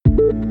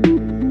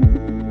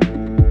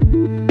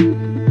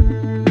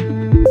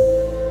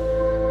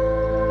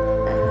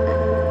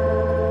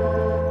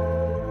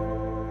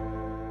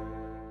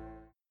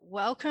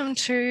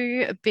welcome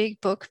to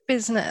Big Book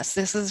Business.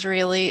 This is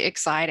really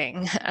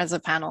exciting as a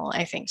panel,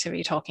 I think, to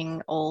be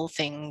talking all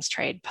things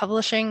trade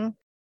publishing.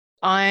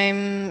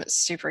 I'm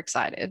super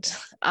excited.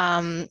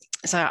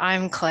 So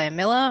I'm Claire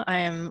Miller. I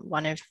am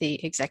one of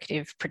the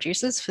executive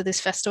producers for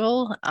this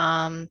festival.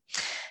 And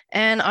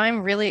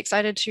I'm really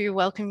excited to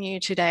welcome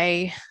you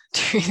today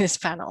to this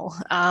panel.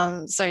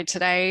 So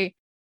today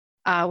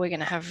we're going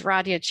to have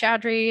Radhiah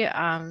Chowdury,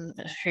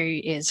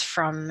 who is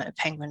from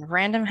Penguin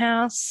Random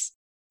House.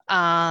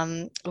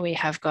 We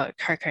have got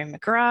Coco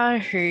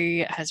McGrath,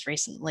 who has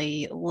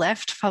recently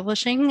left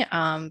publishing,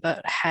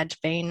 but had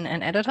been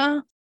an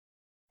editor.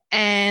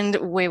 And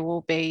we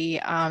will be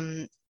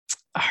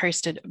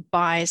hosted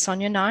by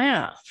Sonia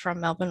Nair from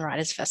Melbourne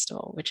Writers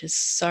Festival, which is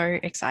so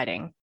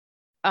exciting.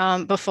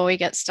 Before we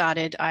get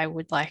started, I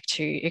would like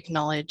to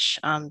acknowledge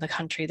the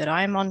country that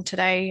I'm on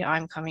today.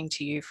 I'm coming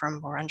to you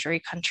from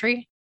Wurundjeri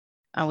country.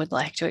 I would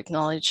like to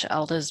acknowledge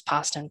elders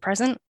past and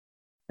present.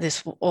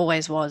 This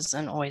always was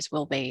and always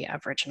will be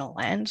Aboriginal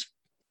land.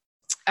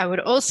 I would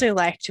also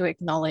like to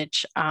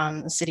acknowledge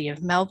the City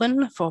of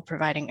Melbourne for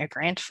providing a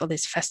grant for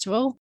this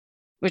festival,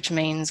 which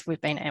means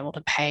we've been able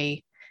to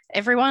pay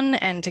everyone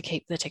and to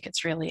keep the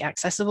tickets really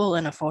accessible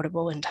and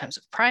affordable in terms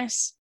of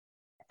price.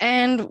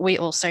 And we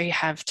also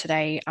have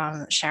today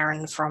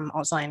Sharon from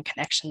Auslan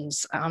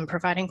Connections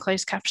providing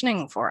closed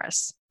captioning for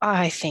us.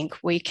 I think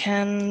we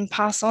can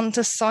pass on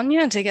to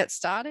Sonia to get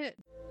started.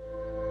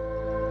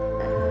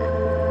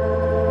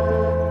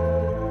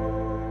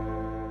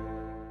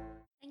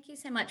 Thank you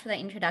so much for that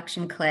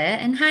introduction, Claire.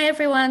 And hi,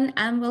 everyone.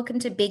 Welcome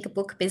to Big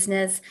Book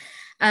Business.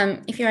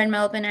 If you're in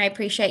Melbourne, I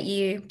appreciate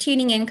you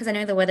tuning in because I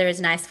know the weather is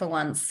nice for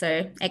once,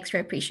 so extra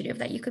appreciative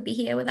that you could be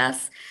here with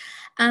us.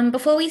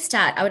 Before we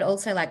start, I would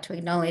also like to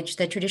acknowledge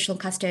the traditional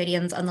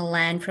custodians on the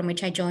land from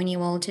which I join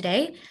you all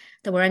today,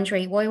 the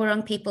Wurundjeri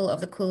Woiwurrung people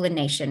of the Kulin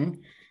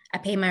Nation. I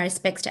pay my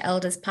respects to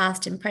elders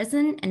past and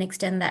present and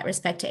extend that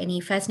respect to any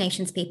First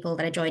Nations people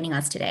that are joining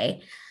us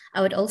today. I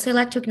would also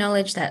like to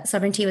acknowledge that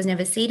sovereignty was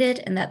never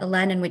ceded and that the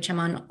land in which I'm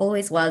on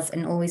always was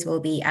and always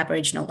will be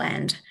Aboriginal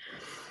land.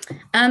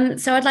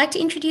 So I'd like to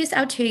introduce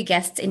our two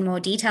guests in more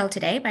detail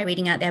today by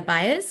reading out their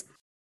bios.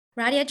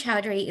 Radhiah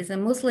Chowdury is a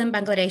Muslim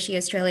Bangladeshi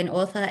Australian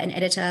author and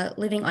editor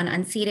living on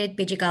unceded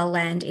Bidjigal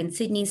land in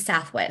Sydney's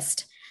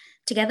southwest.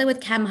 Together with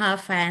Kamha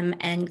Pham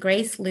and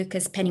Grace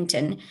Lucas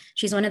Pennington,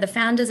 she's one of the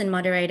founders and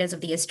moderators of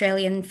the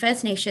Australian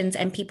First Nations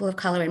and People of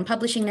Colour in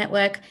Publishing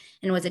Network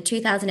and was a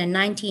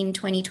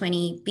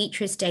 2019-2020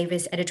 Beatrice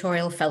Davis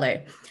Editorial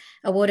Fellow,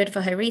 awarded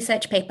for her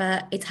research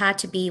paper, It's Hard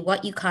to Be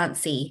What You Can't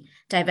See,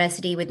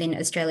 Diversity Within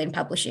Australian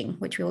Publishing,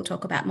 which we will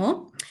talk about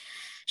more.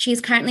 She is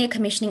currently a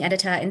commissioning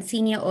editor and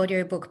senior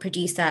audiobook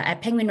producer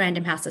at Penguin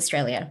Random House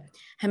Australia.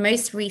 Her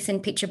most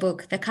recent picture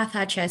book, The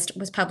Kathar Chest,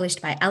 was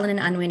published by Allen &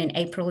 Unwin in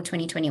April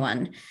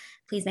 2021.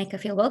 Please make her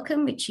feel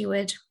welcome, which you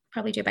would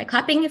probably do by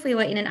clapping if we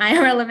were in an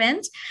IRL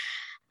event.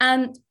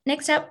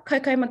 Next up,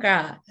 Coco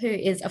McGrath, who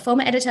is a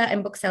former editor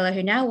and bookseller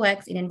who now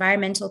works in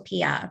environmental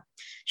PR.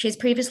 She has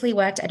previously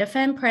worked at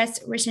Affirm Press,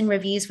 written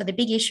reviews for The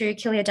Big Issue,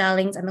 Kill Your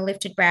Darlings and The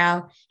Lifted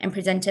Brow, and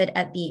presented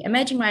at the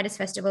Emerging Writers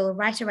Festival,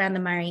 Right Around the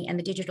Murray, and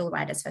the Digital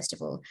Writers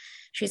Festival.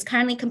 She is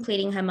currently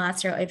completing her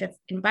Master over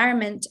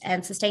Environment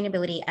and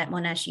Sustainability at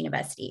Monash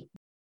University.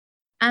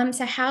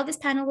 So how this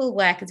panel will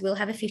work is we'll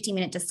have a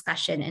 50-minute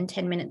discussion and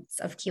 10 minutes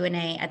of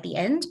Q&A at the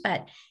end.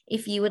 But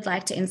if you would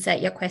like to insert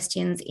your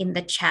questions in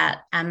the chat,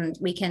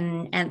 we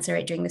can answer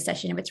it during the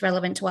session if it's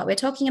relevant to what we're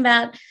talking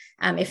about.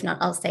 If not,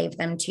 I'll save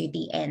them to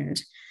the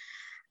end.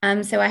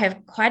 So I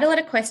have quite a lot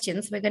of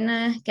questions. We're going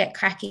to get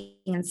cracking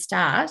and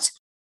start.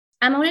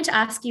 I wanted to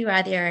ask you,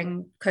 Radhiah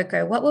and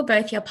Coco, what were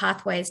both your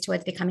pathways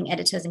towards becoming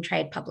editors in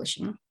trade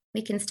publishing?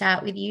 We can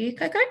start with you,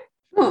 Coco.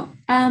 Sure.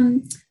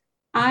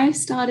 I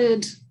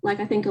started, like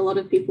I think a lot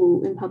of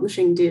people in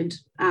publishing did,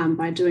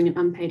 by doing an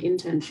unpaid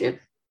internship.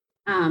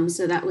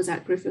 So that was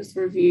at Griffith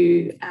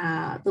Review,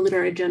 the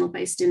literary journal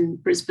based in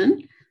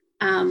Brisbane.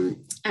 And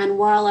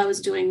while I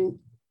was doing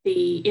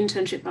the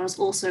internship, I was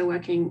also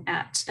working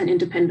at an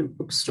independent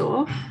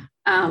bookstore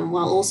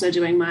while also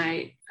doing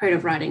my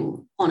creative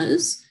writing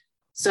honours.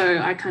 So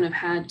I kind of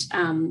had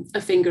a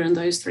finger in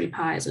those three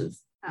pies of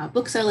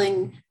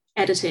bookselling,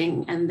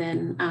 editing, and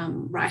then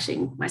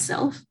writing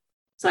myself.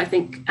 So I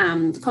think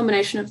the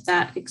combination of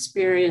that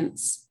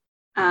experience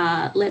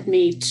led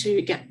me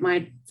to get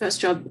my first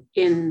job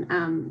in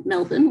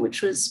Melbourne,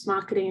 which was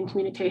marketing and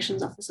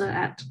communications officer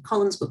at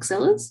Collins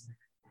Booksellers.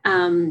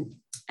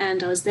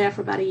 And I was there for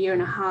about 1.5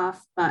 years,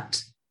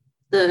 but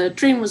the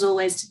dream was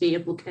always to be a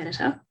book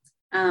editor.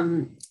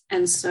 And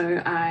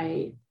so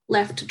I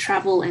left to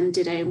travel and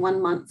did a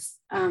 1-month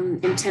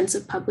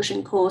intensive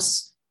publishing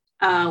course,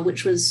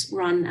 which was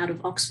run out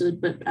of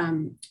Oxford, but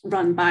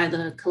run by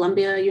the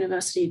Columbia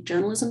University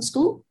Journalism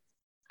School.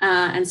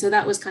 And so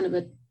that was kind of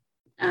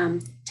a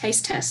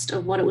taste test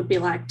of what it would be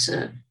like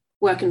to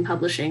work in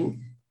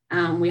publishing.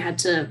 We had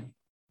to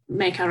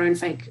make our own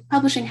fake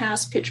publishing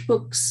house, pitch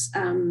books,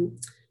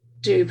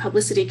 do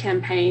publicity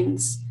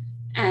campaigns.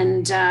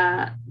 And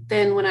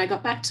then when I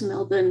got back to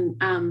Melbourne,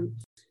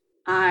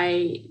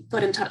 I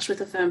got in touch with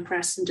the firm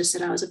press and just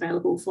said I was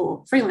available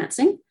for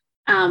freelancing.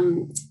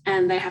 And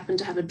they happened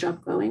to have a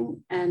job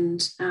going,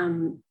 and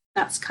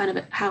that's kind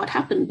of how it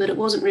happened. But it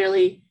wasn't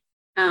really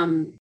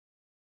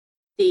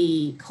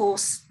the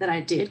course that I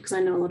did, because I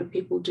know a lot of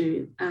people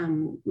do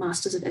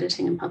Masters of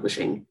Editing and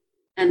Publishing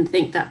and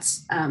think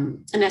that's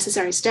a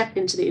necessary step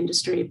into the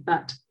industry.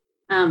 But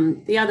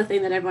the other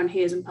thing that everyone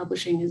hears in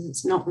publishing is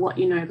it's not what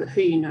you know, but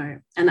who you know.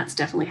 And that's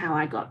definitely how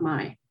I got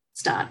my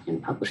start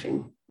in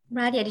publishing.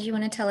 Radhiah, did you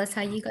want to tell us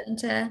how you got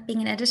into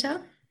being an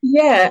editor?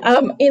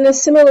 Yeah, in a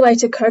similar way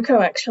to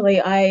Coco,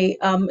 actually, I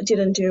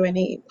didn't do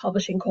any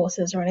publishing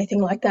courses or anything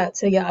like that.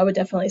 So yeah, I would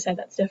definitely say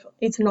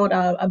it's not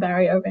a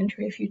barrier of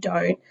entry if you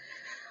don't.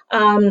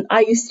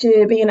 I used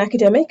to be an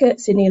academic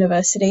at Sydney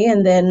University,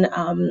 and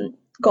then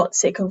got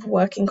sick of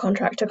working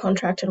contract to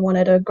contract and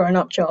wanted a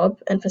grown-up job,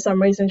 and for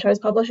some reason chose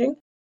publishing.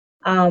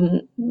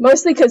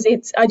 Mostly because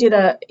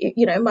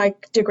my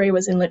degree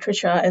was in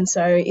literature, and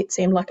so it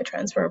seemed like a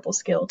transferable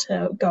skill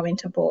to go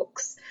into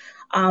books,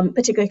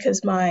 particularly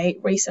because my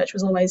research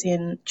was always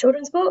in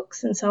children's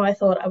books, and so I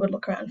thought I would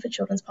look around for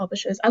children's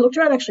publishers. I looked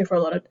around actually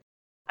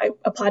I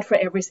applied for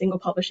every single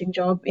publishing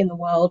job in the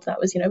world. That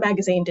was,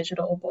 magazine,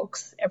 digital,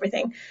 books,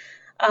 everything.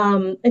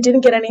 I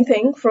didn't get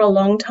anything for a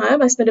long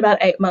time. I spent about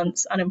 8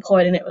 months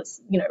unemployed, and it was,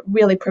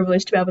 really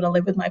privileged to be able to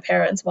live with my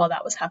parents while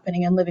that was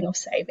happening and living off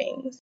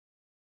savings.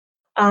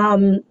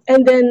 And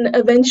then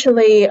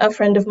eventually a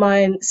friend of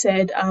mine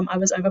said I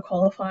was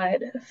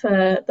overqualified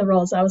for the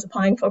roles I was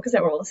applying for because they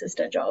were all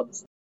assistant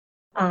jobs.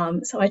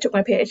 So I took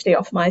my PhD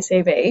off my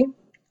CV,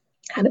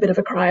 had a bit of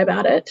a cry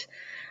about it.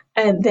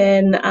 And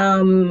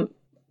then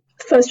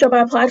first job I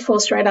applied for,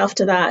 straight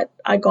after that,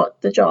 I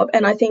got the job.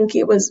 And I think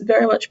it was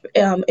very much,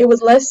 it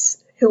was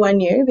less who I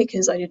knew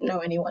because I didn't know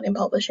anyone in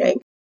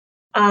publishing.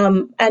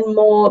 And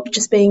more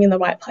just being in the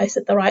right place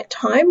at the right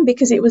time,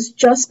 because it was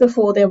just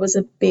before there was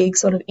a big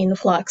sort of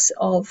influx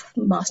of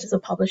Masters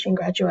of Publishing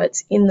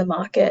graduates in the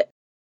market.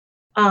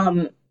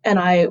 And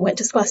I went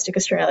to Scholastic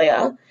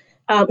Australia,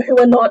 who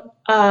are not,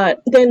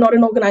 they're not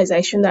an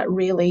organisation that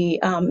really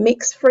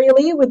mix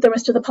freely with the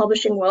rest of the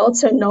publishing world.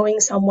 So knowing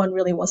someone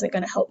really wasn't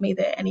going to help me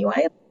there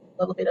anyway, a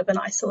little bit of an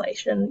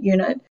isolation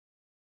unit.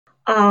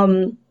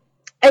 And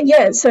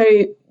yeah, so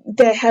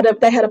they had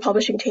a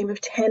publishing team of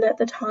 10 at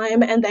the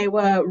time, and they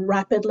were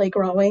rapidly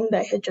growing.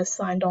 They had just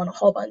signed on a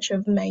whole bunch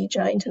of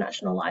major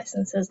international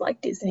licenses like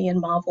Disney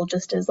and Marvel,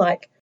 just as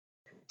like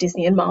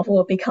Disney and Marvel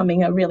were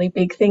becoming a really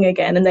big thing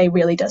again, and they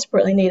really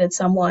desperately needed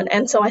someone.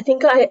 And so I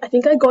think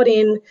I got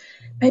in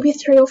maybe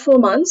 3 or 4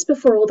 months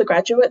before all the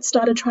graduates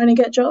started trying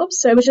to get jobs.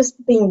 So it was just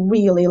being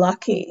really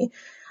lucky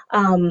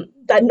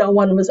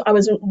that I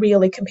wasn't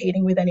really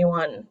competing with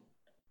anyone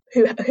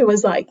who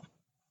was like,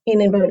 in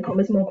inverted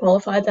commas, more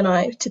qualified than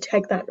I to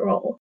take that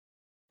role.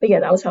 But yeah,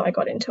 that was how I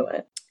got into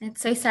it.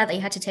 It's so sad that you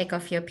had to take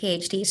off your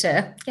PhD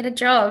to get a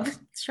job.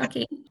 It's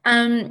shocking.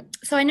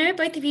 So I know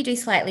both of you do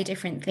slightly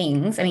different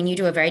things. I mean, you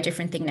do a very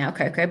different thing now,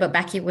 Coco, but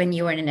back when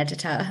you were an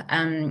editor,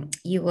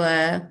 you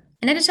were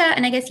an editor,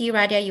 and I guess you,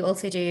 Radhiah, you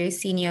also do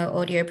senior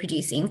audio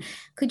producing.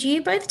 Could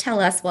you both tell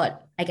us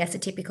what, I guess, a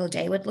typical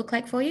day would look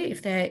like for you,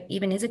 if there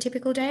even is a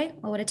typical day,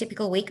 or what a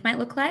typical week might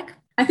look like?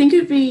 I think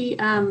it'd be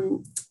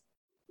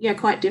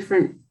quite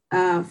different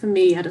for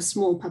me at a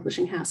small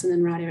publishing house, and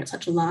then Radhiah at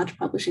such a large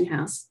publishing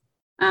house.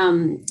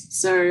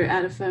 So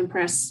at a firm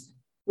press,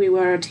 we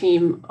were a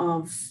team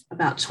of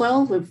about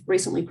 12. We've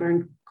recently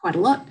grown quite a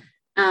lot.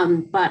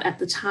 But at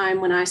the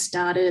time when I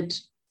started,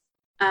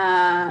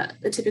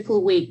 the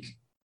typical week,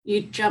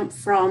 you jump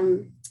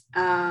from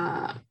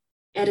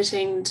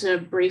editing to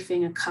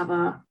briefing a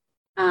cover.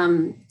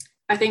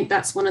 I think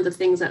that's one of the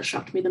things that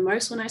shocked me the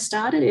most when I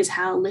started, is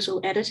how little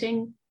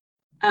editing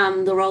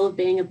the role of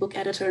being a book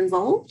editor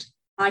involved.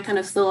 I kind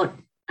of thought,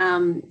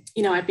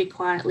 I'd be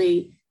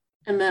quietly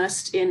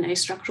immersed in a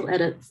structural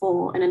edit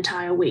for an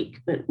entire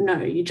week, but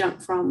no, you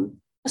jump from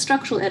a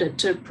structural edit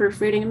to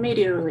proofreading a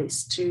media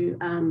release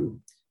to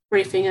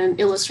briefing an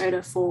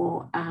illustrator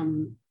for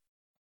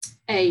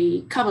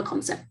a cover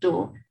concept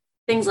or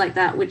things like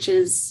that, which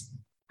is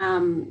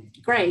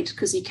great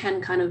because you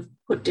can kind of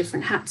put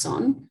different hats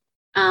on,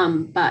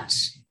 but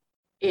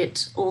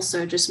it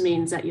also just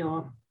means that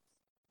you're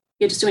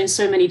just doing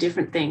so many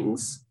different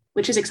things,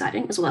 which is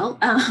exciting as well.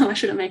 I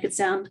shouldn't make it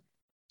sound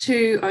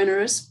too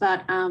onerous,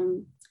 but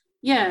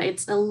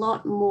it's a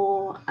lot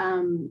more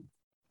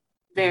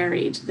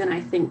varied than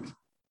I think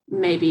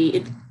maybe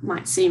it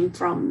might seem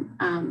from,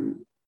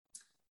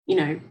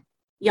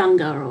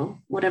 younger or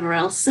whatever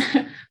else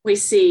we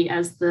see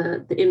as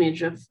the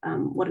image of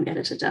what an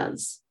editor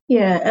does.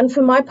 Yeah, and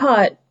for my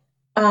part,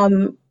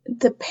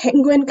 the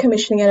Penguin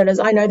commissioning editors,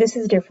 I know this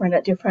is different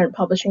at different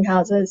publishing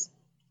houses,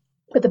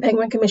 but the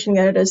Penguin commissioning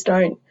editors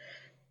don't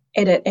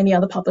edit any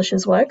other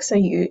publisher's work, so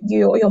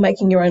you're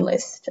making your own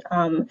list.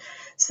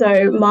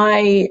 So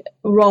my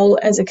role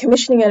as a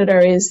commissioning editor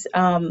is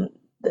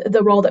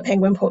the role that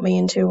Penguin put me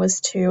into was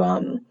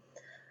to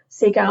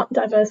seek out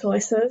diverse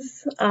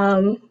voices,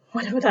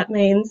 whatever that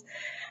means,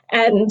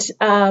 And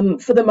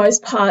for the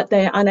most part,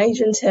 they're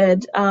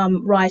unagented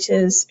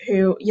writers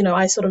who,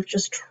 I sort of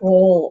just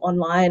trawl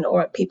online,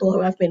 or people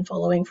who I've been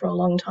following for a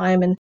long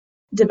time and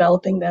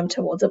developing them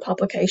towards a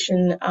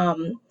publication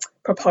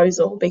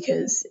proposal,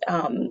 because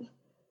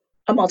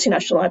a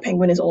multinational like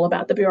Penguin is all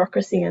about the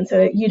bureaucracy, and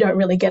so you don't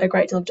really get a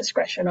great deal of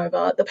discretion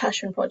over the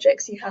passion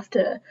projects. You have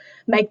to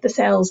make the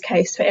sales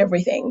case for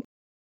everything.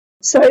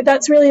 So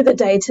that's really the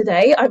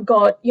day-to-day. I've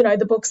got,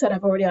 the books that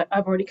I've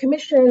already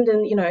commissioned,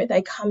 and,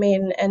 they come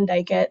in and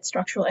they get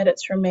structural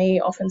edits from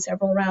me, often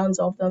several rounds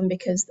of them,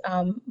 because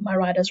my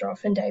writers are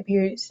often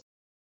debuts.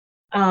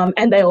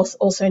 And they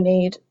also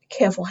need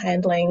careful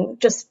handling.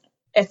 Just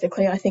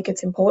ethically, I think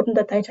it's important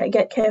that they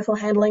get careful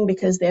handling,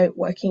 because they're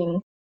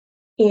working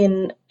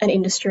in an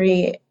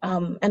industry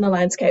and a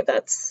landscape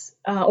that's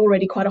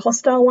already quite a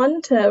hostile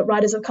one to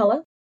writers of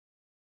colour.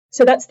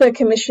 So that's the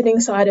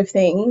commissioning side of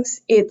things.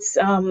 It's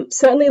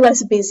certainly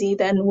less busy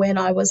than when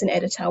I was an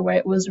editor, where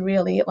it was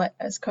really, like,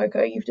 as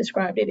Coco, you've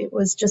described it, it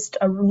was just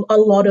a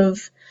lot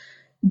of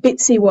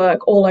bitsy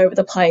work all over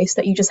the place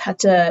that you just had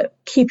to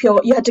keep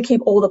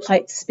all the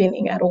plates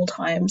spinning at all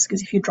times,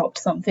 because if you dropped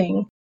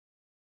something,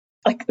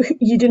 like,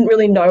 you didn't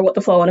really know what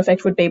the flow-on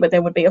effect would be, but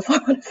there would be a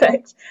flow-on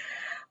effect.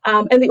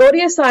 And the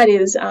audio side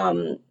is,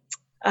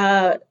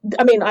 I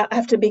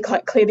have to be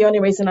quite clear. The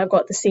only reason I've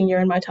got the senior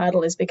in my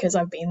title is because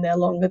I've been there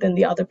longer than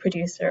the other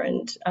producer,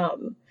 and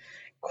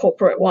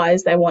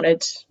corporate-wise, they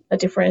wanted a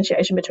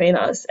differentiation between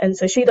us. And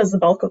so she does the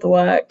bulk of the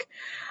work,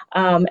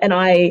 and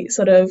I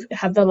sort of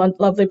have the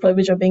lovely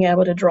privilege of being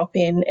able to drop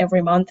in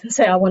every month and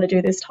say, I want to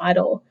do this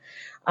title.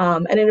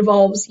 And it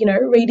involves,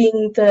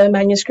 reading the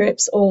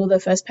manuscripts or the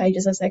first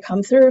pages as they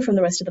come through from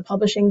the rest of the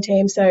publishing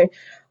team. So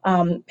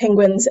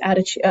Penguin's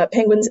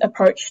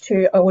approach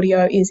to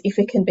audio is, if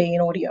it can be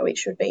in audio, it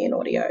should be in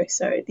audio.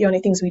 So the only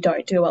things we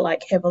don't do are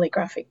like heavily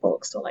graphic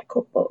books or like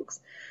cookbooks.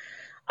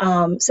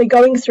 So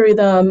going through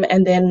them,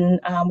 and then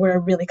we're a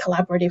really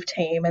collaborative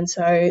team. And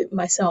so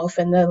myself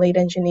and the lead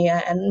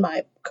engineer and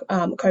my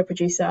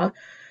co-producer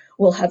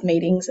will have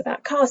meetings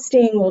about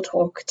casting, we'll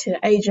talk to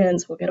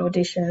agents, we'll get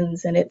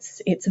auditions, and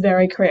it's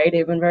very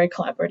creative and very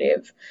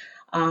collaborative.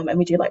 And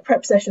we do like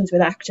prep sessions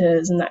with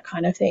actors and that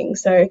kind of thing.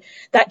 So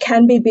that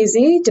can be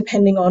busy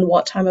depending on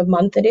what time of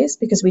month it is,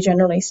 because we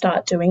generally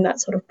start doing that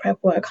sort of prep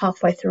work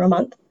halfway through a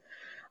month.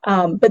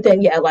 But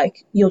then,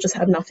 you'll just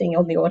have nothing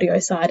on the audio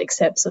side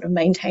except sort of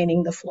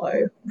maintaining the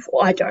flow.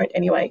 Well, I don't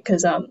anyway,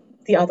 because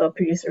the other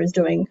producer is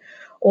doing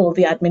all of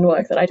the admin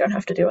work that I don't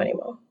have to do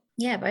anymore.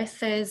 Yeah, both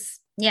those,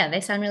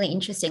 they sound really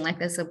interesting. Like,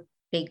 there's a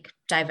big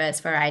diverse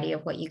variety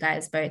of what you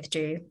guys both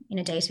do in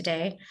a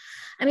day-to-day.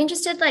 I'm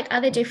interested, like,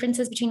 are there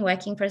differences between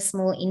working for a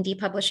small indie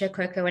publisher,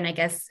 Coco, and I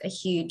guess a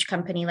huge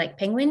company like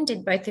Penguin?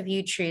 Did both of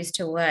you choose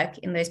to work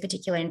in those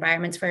particular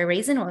environments for a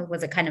reason, or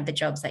was it kind of the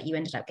jobs that you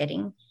ended up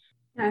getting?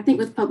 I think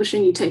with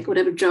publishing, you take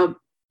whatever job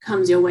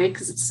comes your way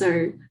because it's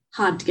so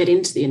hard to get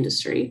into the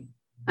industry.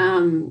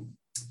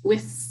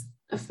 With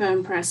a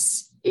firm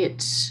press,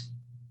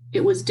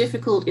 it was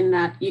difficult in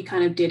that you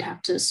kind of did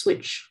have to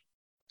switch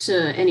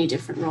to any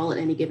different role at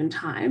any given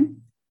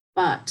time.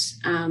 But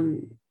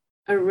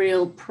a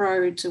real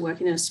pro to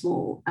working in a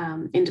small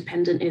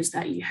independent is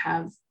that you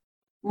have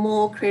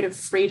more creative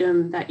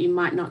freedom that you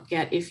might not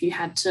get if you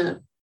had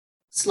to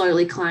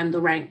slowly climb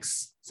the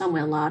ranks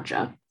somewhere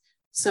larger.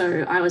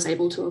 So I was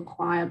able to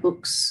acquire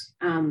books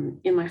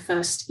in my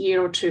first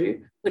year or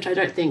two, which I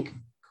don't think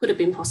could have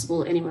been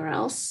possible anywhere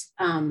else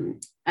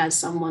as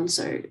someone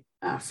so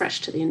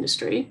fresh to the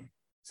industry.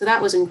 So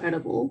that was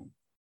incredible.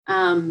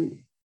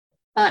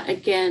 But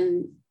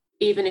again,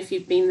 even if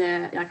you've been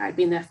there, like I'd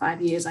been there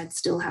 5 years, I'd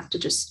still have to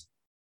just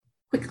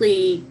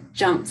quickly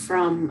jump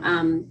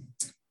from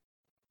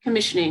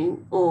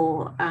commissioning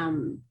or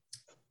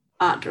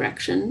art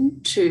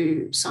direction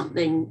to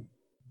something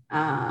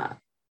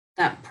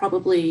that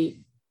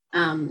probably,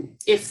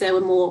 if there were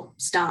more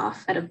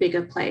staff at a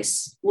bigger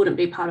place, wouldn't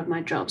be part of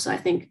my job. So I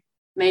think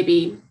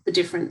maybe the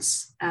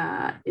difference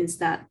is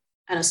that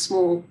at a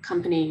small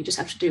company, you just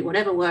have to do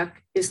whatever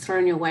work is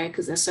thrown your way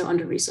because they're so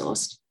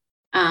under-resourced.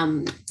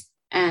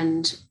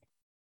 And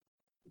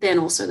then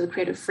also the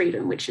creative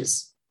freedom, which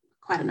is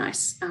quite a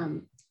nice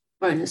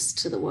bonus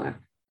to the work.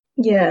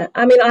 Yeah,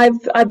 I mean,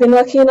 I've been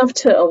lucky enough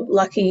to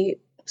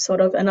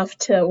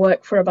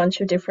work for a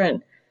bunch of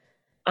different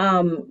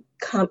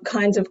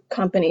kinds of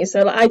companies.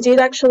 So I did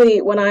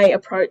actually, when I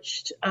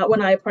approached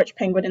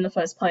Penguin in the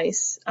first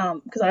place,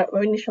 because I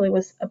initially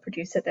was a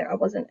producer there, I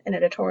wasn't an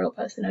editorial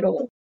person at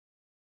all.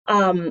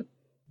 And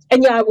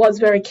I was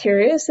very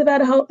curious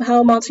about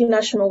how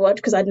multinational worked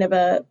because I'd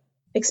never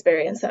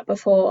experienced that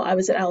before. I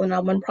was at Allen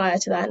Albon prior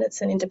to that, and it's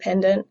an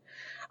independent.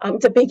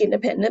 It's a big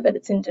independent, but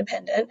it's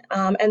independent.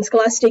 And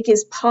Scholastic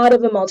is part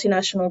of a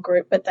multinational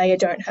group, but they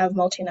don't have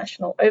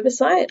multinational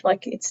oversight.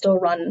 Like, it's still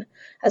run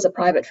as a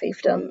private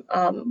fiefdom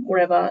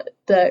wherever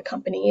the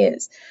company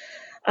is.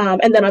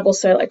 And then I've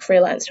also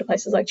freelanced for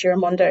places like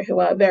Giramondo, who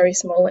are very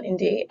small and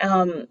indie.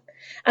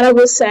 And I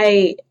will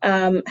say,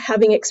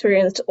 having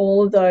experienced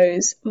all of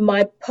those,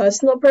 my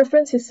personal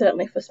preference is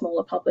certainly for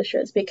smaller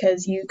publishers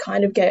because you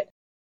kind of get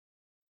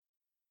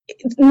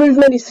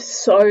movement is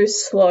so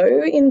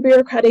slow in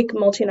bureaucratic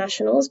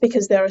multinationals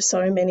because there are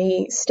so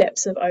many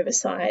steps of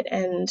oversight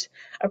and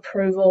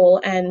approval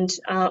and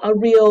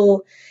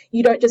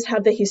you don't just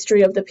have the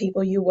history of the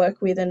people you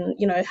work with and,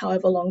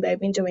 however long they've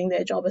been doing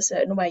their job a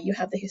certain way, you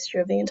have the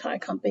history of the entire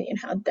company and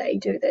how they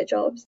do their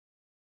jobs.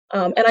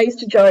 And I used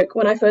to joke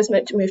when I first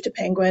moved to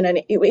Penguin,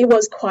 and it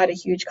was quite a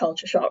huge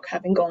culture shock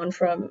having gone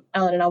from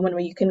Allen and Unwin,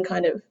 where you can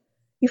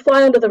you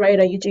fly under the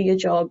radar, you do your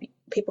job,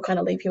 people kind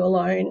of leave you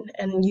alone,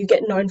 and you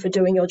get known for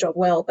doing your job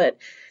well, but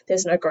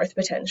there's no growth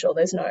potential,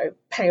 there's no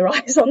pay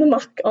rise on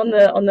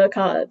the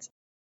cards.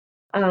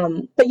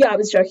 But yeah, I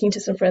was joking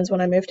to some friends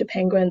when I moved to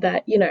Penguin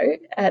that,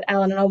 at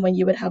Allen and Unwin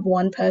you would have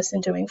one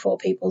person doing 4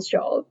 people's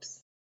jobs.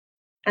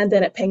 And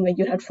then at Penguin,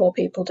 you'd have 4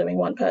 people doing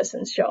one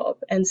person's job.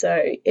 And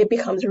so it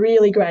becomes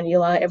really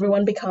granular. In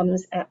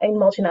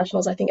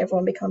multinationals, I think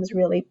everyone becomes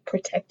really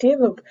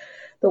protective of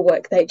the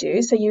work they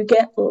do. So you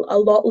get a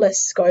lot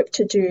less scope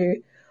to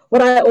do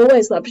what I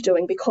always loved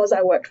doing because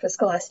I worked for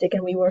Scholastic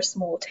and we were a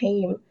small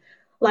team,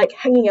 like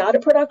hanging out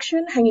at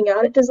production, hanging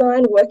out at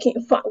design,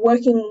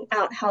 working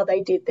out how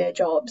they did their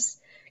jobs.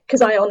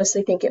 Because I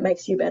honestly think it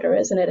makes you better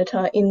as an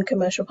editor in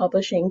commercial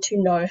publishing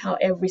to know how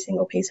every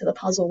single piece of the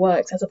puzzle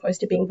works, as opposed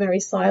to being very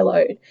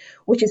siloed,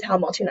 which is how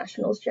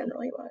multinationals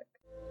generally work.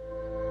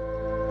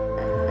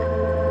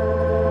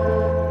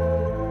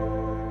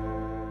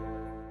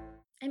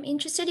 I'm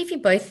interested if you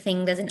both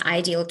think there's an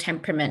ideal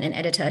temperament an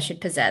editor should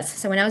possess.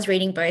 So when I was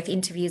reading both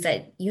interviews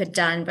that you had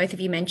done, both of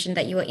you mentioned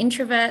that you were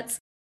introverts.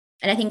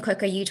 And I think,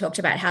 Coco, you talked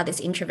about how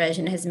this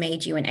introversion has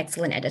made you an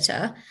excellent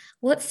editor.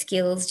 What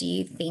skills do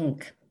you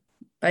think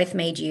both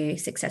made you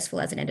successful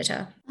as an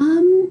editor?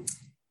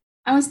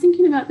 I was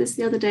thinking about this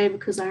the other day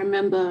because I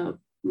remember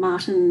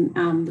Martin,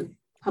 the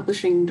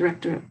publishing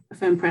director at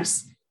Firm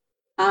Press,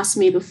 asked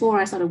me before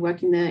I started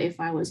working there if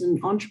I was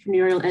an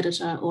entrepreneurial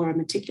editor or a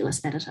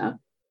meticulous editor.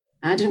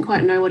 I didn't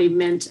quite know what he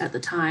meant at the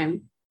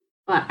time,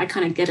 but I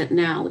kind of get it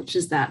now, which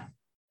is that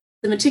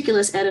the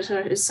meticulous editor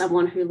is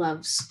someone who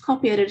loves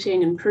copy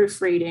editing and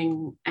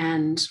proofreading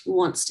and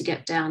wants to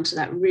get down to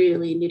that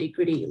really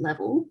nitty-gritty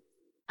level.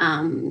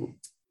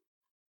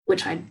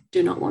 Which I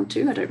do not want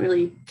to. I don't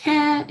really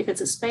care if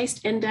it's a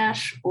spaced M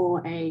dash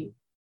or a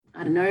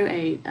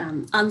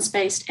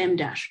unspaced M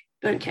dash.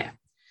 Don't care.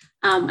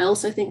 I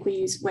also think we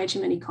use way too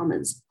many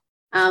commas.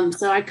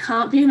 So I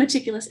can't be a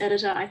meticulous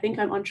editor. I think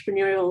I'm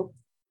entrepreneurial,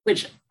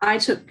 which I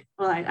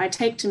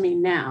take to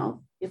mean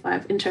now, if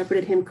I've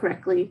interpreted him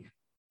correctly,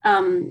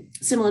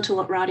 similar to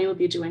what Radhiah would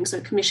be doing. So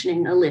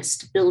commissioning a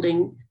list,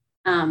 building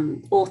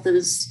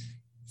authors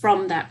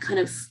from that kind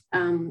of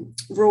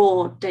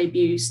raw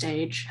debut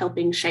stage,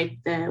 helping shape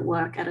their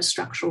work at a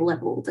structural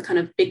level, the kind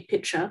of big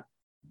picture.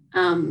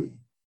 And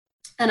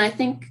I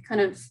think kind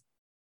of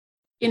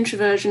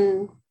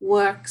introversion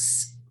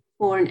works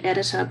for an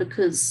editor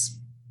because,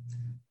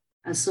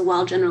 as a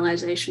wild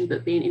generalization,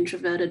 but being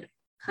introverted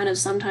kind of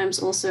sometimes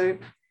also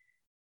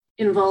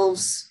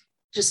involves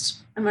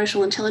just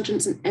emotional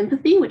intelligence and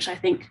empathy, which I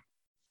think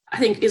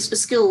is a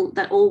skill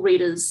that all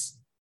readers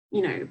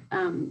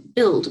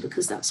build,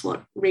 because that's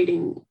what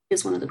reading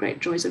is. One of the great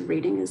joys of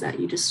reading is that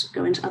you just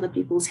go into other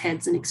people's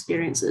heads and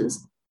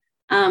experiences.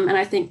 And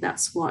I think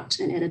that's what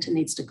an editor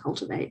needs to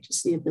cultivate,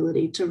 just the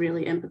ability to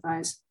really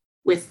empathize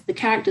with the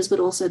characters, but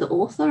also the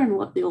author and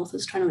what the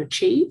author's trying to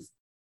achieve.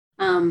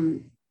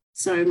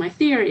 So my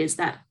theory is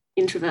that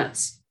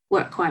introverts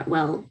work quite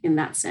well in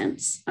that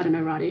sense. I don't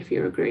know, Radhiah, if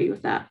you agree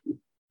with that.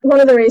 One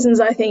of the reasons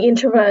I think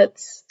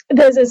introverts,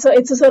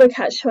 it's a sort of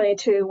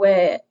catch-22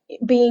 where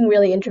being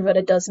really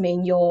introverted does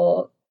mean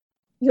you're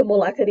more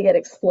likely to get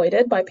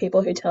exploited by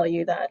people who tell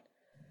you that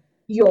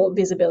your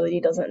visibility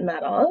doesn't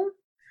matter.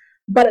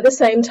 But at the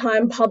same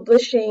time,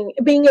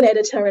 being an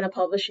editor in a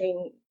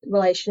publishing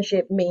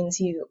relationship means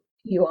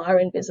you are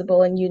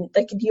invisible, and you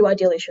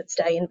ideally should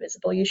stay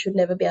invisible. You should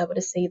never be able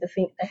to see the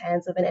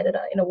hands of an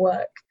editor in a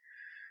work.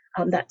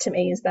 That to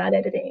me is bad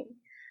editing.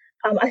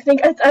 I think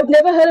I've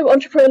never heard of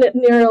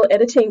entrepreneurial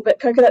editing, but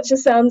Coco, that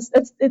just sounds,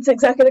 it's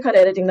exactly the kind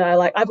of editing that I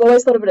like. I've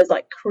always thought of it as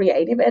like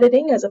creative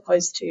editing as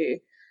opposed to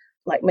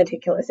like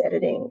meticulous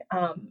editing.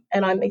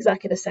 And I'm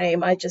exactly the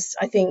same. I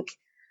think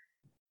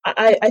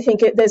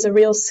there's a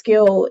real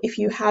skill if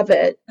you have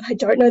it. I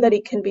don't know that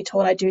it can be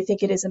taught. I do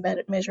think it is a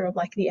measure of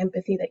like the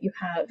empathy that you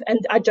have.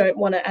 And I don't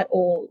want to at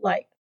all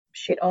like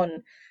shit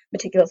on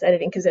meticulous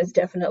editing, because there's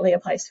definitely a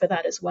place for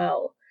that as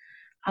well.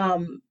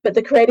 But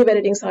the creative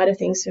editing side of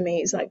things for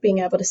me is like being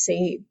able to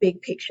see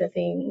big picture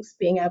things,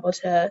 being able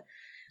to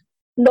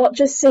not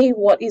just see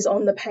what is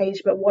on the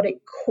page, but what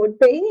it could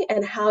be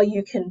and how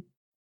you can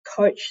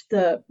coach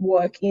the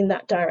work in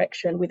that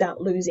direction without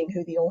losing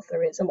who the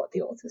author is and what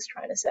the author's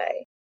trying to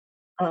say.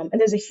 And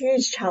there's a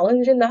huge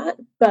challenge in that,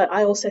 but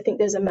I also think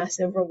there's a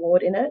massive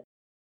reward in it,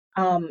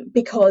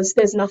 because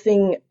there's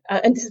nothing,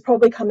 and this is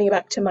probably coming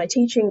back to my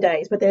teaching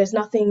days, but there's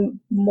nothing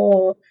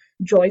more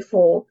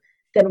joyful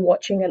than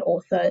watching an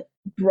author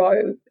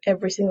grow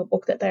every single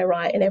book that they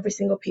write, and every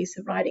single piece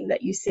of writing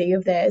that you see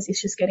of theirs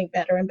is just getting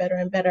better and better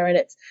and better. And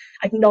it's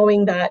like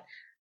knowing that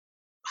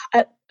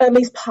at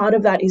least part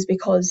of that is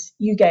because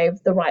you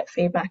gave the right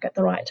feedback at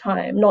the right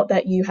time. Not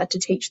that you had to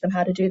teach them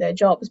how to do their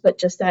jobs, but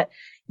just that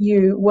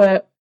you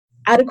were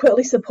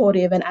adequately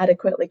supportive and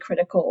adequately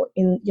critical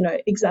in,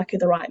 exactly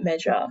the right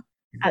measure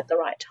at the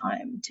right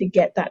time to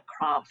get that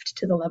craft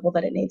to the level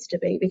that it needs to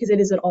be, because it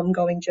is an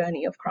ongoing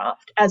journey of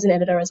craft as an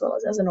editor as well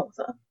as an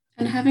author.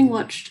 And having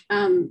watched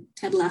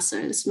Ted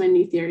Lasso, this is my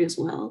new theory as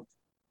well,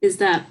 is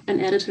that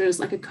an editor is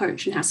like a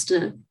coach and has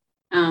to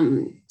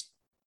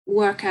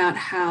work out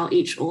how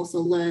each author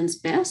learns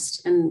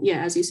best. And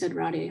yeah, as you said,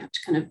 Radhiah, you have to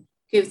kind of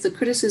give the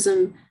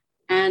criticism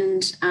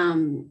and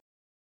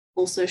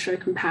also show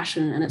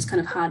compassion. And it's kind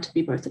of hard to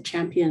be both a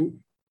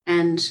champion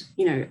and,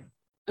 a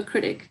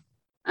critic.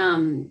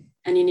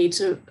 And you need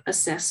to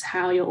assess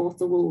how your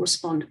author will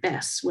respond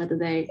best, whether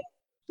they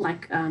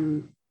like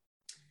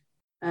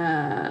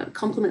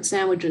compliment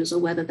sandwiches or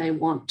whether they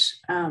want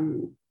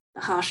the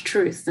harsh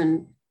truth.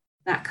 And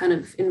that kind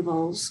of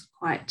involves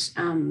quite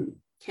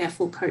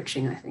careful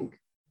coaching, I think.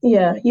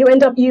 Yeah,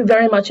 you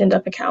very much end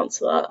up a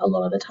counsellor a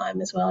lot of the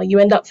time as well. You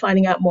end up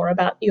finding out more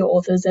about your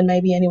authors than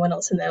maybe anyone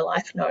else in their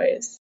life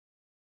knows.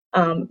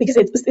 Because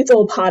it's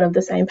all part of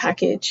the same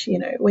package.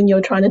 When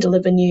you're trying to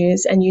deliver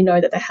news and you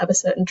know that they have a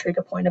certain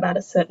trigger point about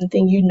a certain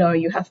thing,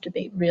 you have to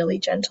be really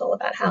gentle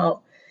about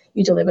how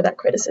you deliver that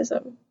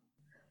criticism.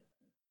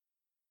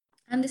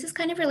 This is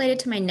kind of related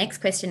to my next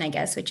question, I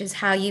guess, which is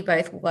how you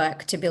both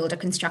work to build a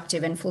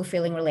constructive and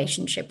fulfilling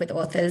relationship with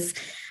authors.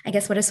 I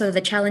guess, what are sort of the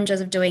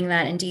challenges of doing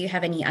that? And do you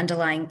have any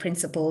underlying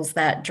principles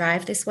that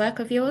drive this work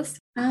of yours?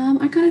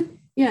 I kind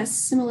of,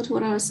 similar to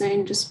what I was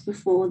saying just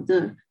before,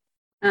 the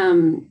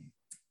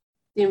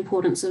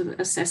importance of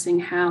assessing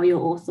how your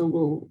author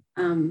will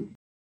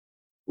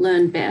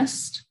learn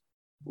best,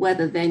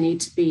 whether they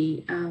need to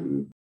be,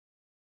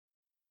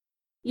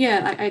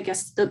 I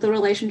guess the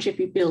relationship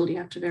you build, you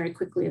have to very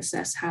quickly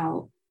assess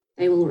how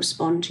they will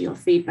respond to your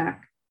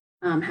feedback,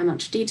 how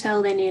much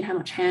detail they need, how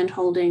much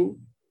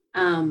hand-holding.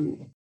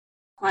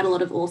 Quite a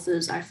lot of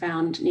authors I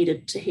found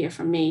needed to hear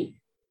from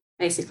me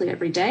basically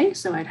every day.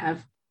 So I'd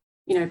have,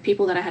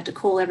 people that I had to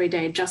call every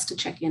day just to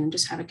check in and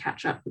just have a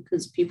catch up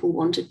because people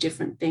wanted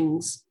different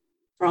things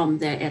from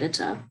their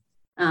editor.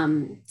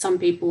 Some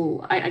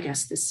people, I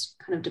guess this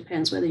kind of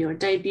depends whether you're a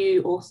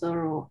debut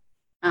author or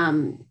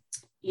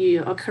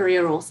you're a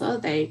career author,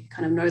 they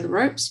kind of know the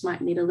ropes,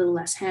 might need a little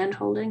less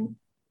hand-holding.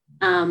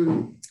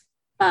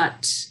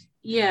 But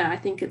yeah, I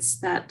think it's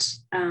that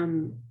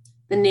the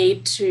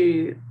need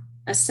to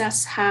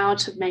assess how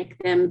to make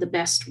them the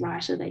best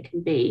writer they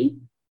can be,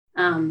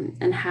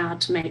 and how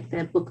to make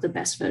their book the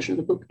best version of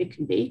the book it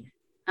can be.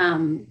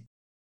 Helping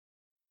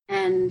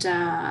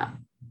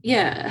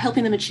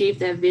them achieve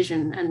their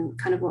vision, and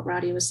kind of what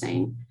Radhiah was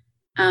saying.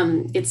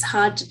 It's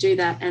hard to do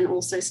that and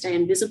also stay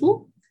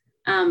invisible.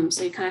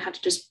 So you kind of have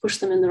to just push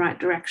them in the right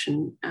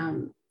direction.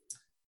 I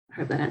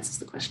hope that answers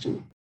the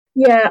question.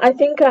 Yeah, I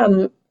think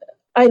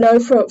I know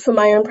for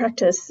my own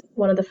practice,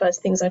 one of the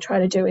first things I try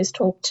to do is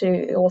talk to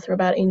the author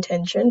about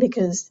intention,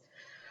 because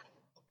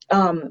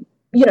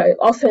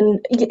often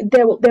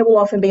there will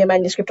often be a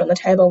manuscript on the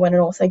table when an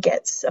author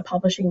gets a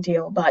publishing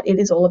deal, but it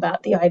is all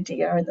about the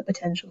idea and the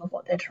potential of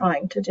what they're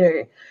trying to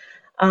do.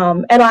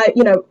 And I,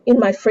 in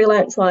my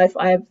freelance life,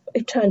 I've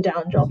turned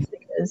down jobs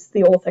because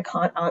the author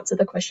can't answer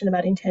the question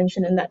about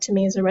intention, and that to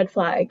me is a red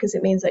flag, because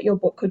it means that your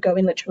book could go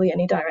in literally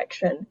any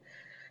direction,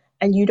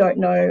 and you don't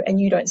know, and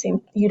you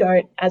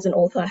don't as an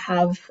author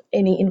have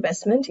any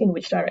investment in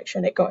which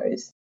direction it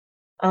goes.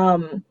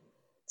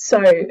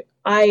 So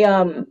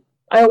I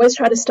always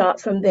try to start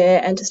from there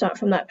and to start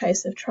from that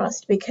place of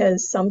trust,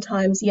 because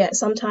sometimes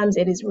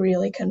it is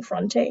really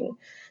confronting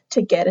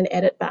to get an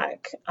edit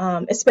back,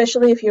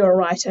 especially if you're a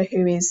writer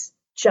who is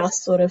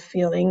just sort of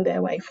feeling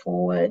their way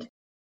forward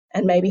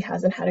and maybe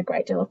hasn't had a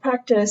great deal of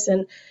practice.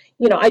 And,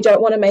 I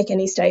don't want to make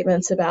any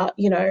statements about,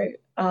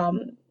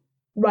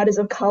 writers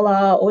of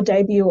colour or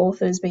debut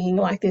authors being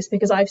like this,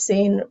 because I've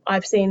seen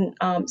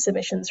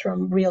submissions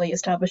from really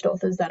established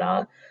authors that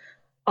are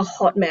a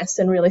hot mess,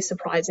 and really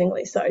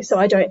surprisingly so. So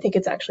I don't think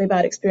it's actually a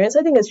bad experience.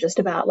 I think it's just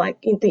about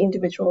the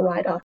individual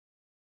writer.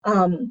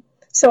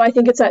 So I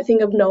think it's that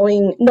thing of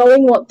knowing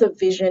what the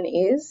vision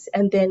is,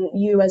 and then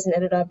you as an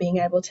editor being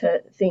able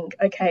to think,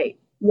 okay,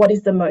 what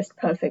is the most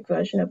perfect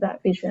version of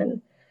that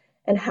vision,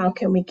 and how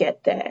can we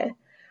get there?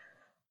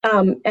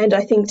 And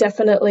I think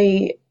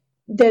definitely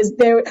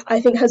there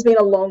has been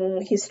a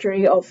long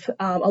history of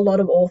a lot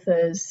of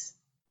authors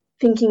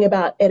thinking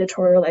about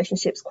editorial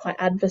relationships quite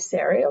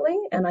adversarially,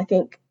 and I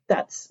think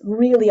that's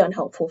really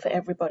unhelpful for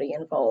everybody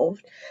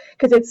involved,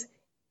 because it's,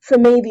 for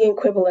me, the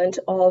equivalent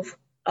of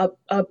a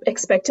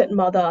expectant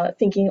mother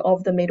thinking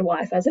of the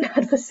midwife as an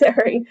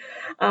adversary,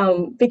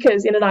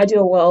 because in an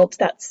ideal world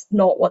that's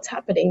not what's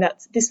happening.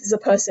 This is a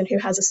person who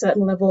has a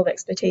certain level of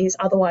expertise,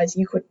 otherwise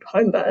you could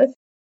home birth,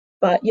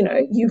 but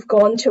you've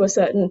gone to a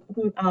certain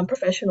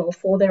professional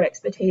for their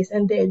expertise,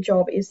 and their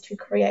job is to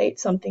create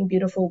something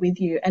beautiful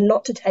with you, and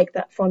not to take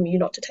that from you,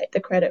 not to take the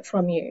credit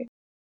from you,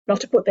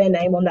 not to put their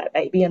name on that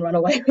baby and run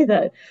away with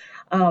it,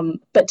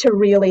 but to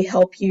really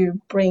help you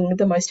bring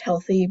the most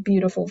healthy,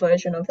 beautiful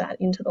version of that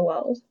into the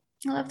world.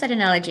 I love that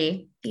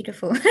analogy.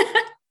 Beautiful.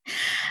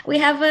 We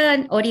have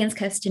an audience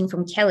question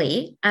from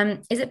Kelly.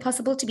 Is it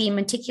possible to be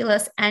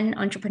meticulous and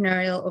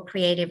entrepreneurial or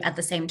creative at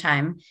the same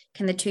time?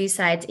 Can the two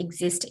sides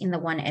exist in the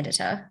one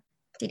editor?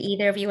 Did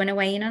either of you want to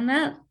weigh in on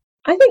that?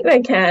 I think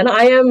they can.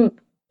 I am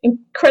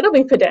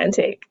incredibly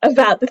pedantic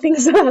about the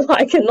things that I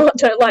like and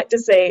don't like to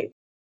see.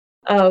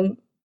 But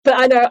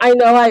I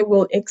know I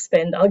will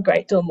expend a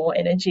great deal more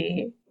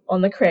energy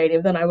on the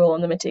creative than I will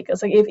on the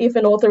meticulous. Like if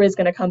an author is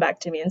going to come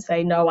back to me and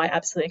say, no, I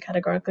absolutely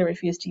categorically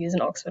refuse to use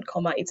an Oxford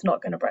comma, it's not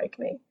going to break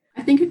me.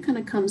 I think it kind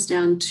of comes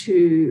down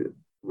to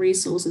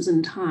resources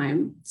and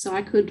time. So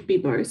I could be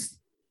both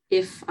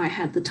if I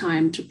had the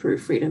time to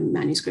proofread a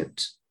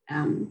manuscript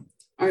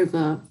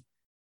over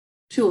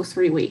 2 or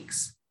 3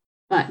 weeks.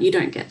 But you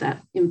don't get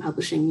that in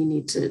publishing. You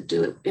need to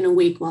do it in a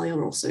week while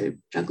you're also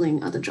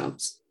juggling other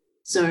jobs.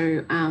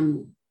 So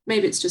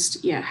maybe it's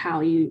just, how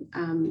you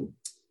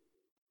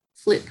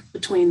flip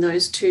between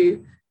those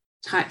two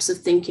types of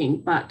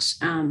thinking. But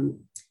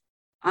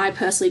I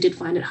personally did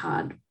find it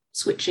hard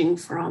switching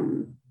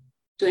from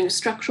doing a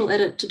structural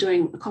edit to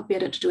doing a copy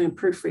edit to doing a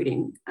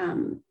proofreading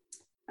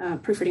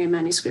a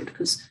manuscript,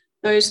 because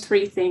those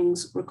 3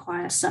 things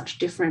require such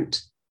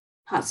different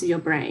parts of your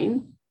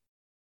brain,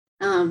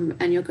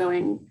 and you're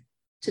going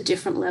to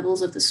different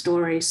levels of the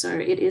story. So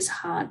it is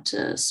hard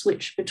to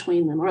switch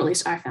between them, or at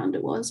least I found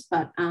it was.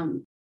 But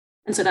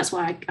and so that's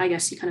why I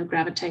guess you kind of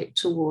gravitate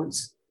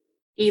towards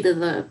either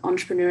the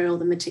entrepreneurial,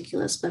 the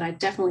meticulous. But I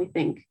definitely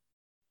think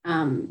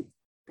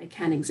they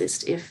can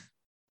exist if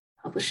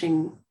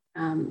publishing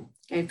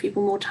gave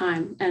people more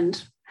time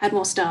and had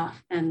more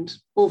staff and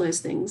all those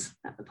things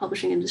that the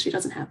publishing industry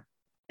doesn't have.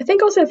 I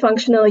think also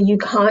functionally you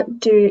can't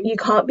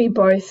be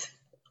both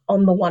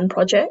on the one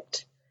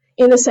project.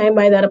 In the same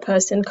way that a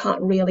person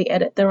can't really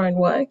edit their own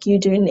work, you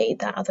do need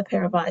that other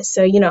pair of eyes.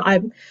 So,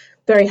 I'm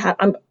very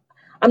happy.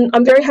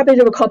 I'm very happy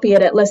to do a copy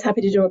edit, less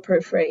happy to do a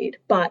proofread,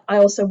 but I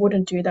also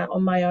wouldn't do that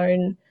on my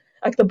own,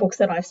 like the books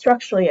that I've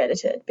structurally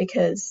edited,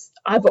 because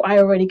I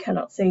already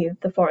cannot see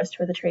the forest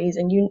for the trees,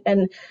 and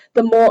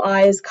the more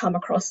eyes come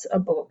across a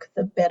book,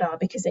 the better,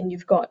 because then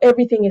you've got,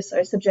 everything is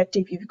so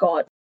subjective. You've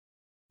got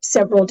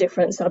several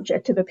different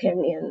subjective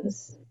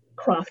opinions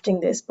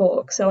crafting this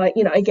book. So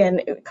again,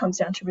 it comes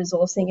down to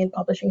resourcing. In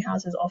publishing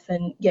houses,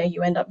 often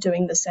you end up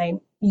doing the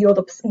same. You're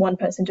the one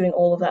person doing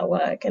all of that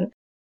work, and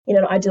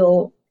an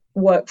ideal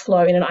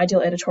workflow in an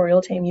ideal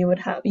editorial team,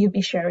 you'd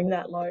be sharing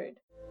that load.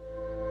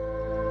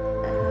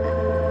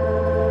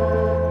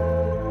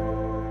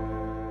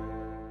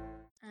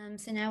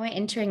 So now we're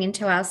entering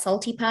into our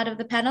salty part of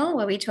the panel,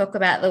 where we talk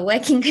about the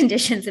working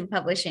conditions in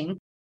publishing.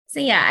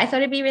 So I thought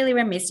it'd be really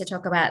remiss to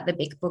talk about the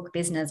big book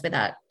business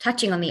without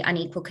touching on the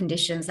unequal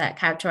conditions that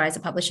characterize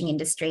the publishing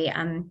industry,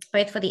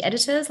 both for the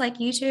editors like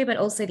you two, but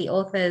also the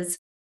authors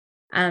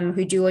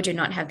who do or do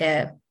not have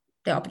the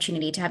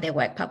opportunity to have their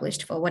work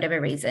published for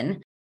whatever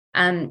reason.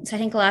 So I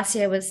think last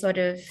year was sort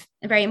of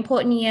a very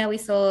important year. We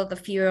saw the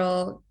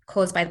furor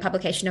caused by the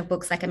publication of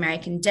books like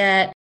American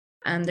Dirt,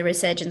 the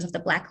resurgence of the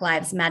Black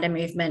Lives Matter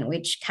movement,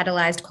 which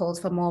catalyzed calls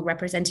for more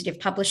representative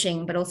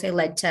publishing, but also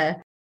led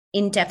to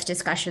in-depth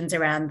discussions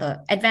around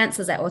the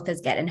advances that authors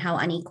get and how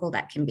unequal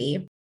that can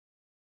be.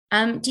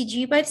 Did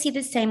you both see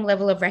the same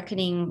level of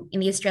reckoning in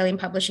the Australian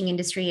publishing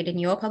industry and in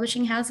your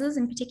publishing houses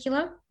in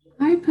particular?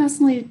 I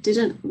personally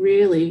didn't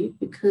really,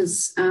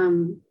 because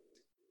from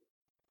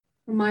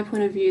my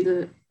point of view,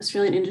 the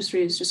Australian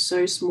industry is just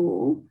so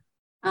small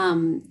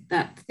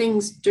that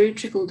things do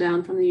trickle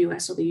down from the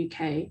US or the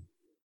UK,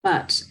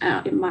 but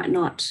it might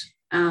not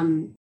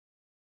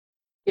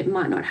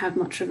have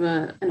much of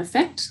an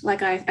effect.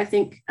 Like I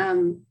think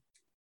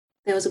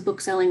there was a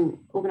book selling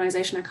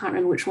organization, I can't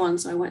remember which one,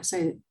 so I won't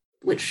say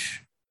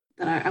which,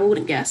 that I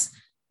wouldn't guess,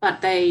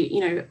 but they,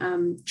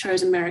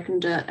 chose American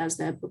Dirt as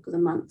their book of the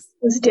month.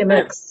 It was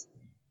Dimmicks.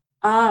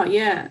 Oh,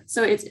 yeah.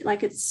 So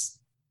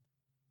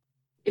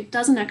it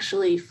doesn't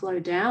actually flow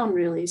down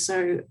really.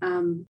 So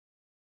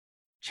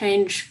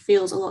change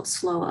feels a lot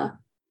slower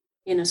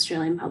in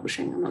Australian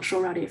publishing. I'm not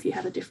sure, Radhiah, if you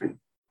have a different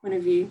point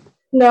of view.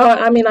 No,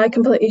 I mean, I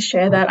completely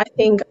share that. I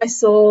think I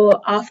saw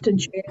after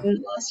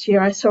June last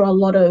year, I saw a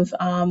lot of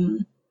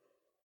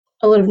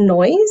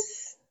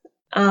noise,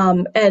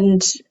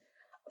 and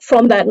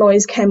from that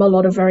noise came a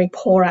lot of very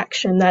poor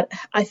action that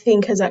I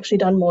think has actually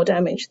done more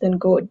damage than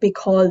good,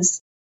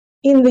 because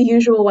in the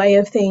usual way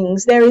of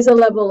things, there is a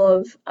level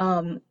of,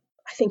 I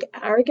think,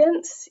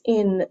 arrogance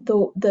in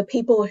the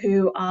people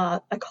who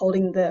are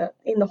holding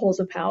in the halls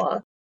of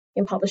power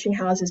in publishing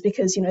houses,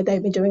 because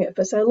they've been doing it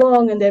for so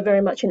long and they're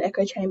very much in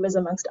echo chambers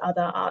amongst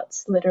other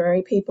arts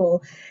literary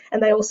people,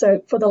 and they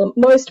also for the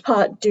most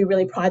part do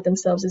really pride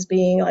themselves as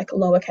being like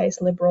lowercase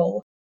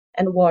liberal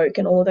and woke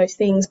and all of those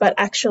things, but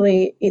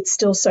actually it's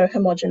still so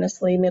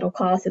homogeneously middle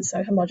class, it's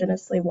so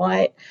homogeneously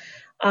white,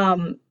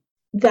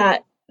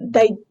 that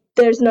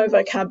there's no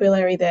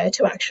vocabulary there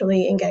to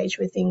actually engage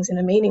with things in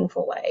a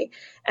meaningful way,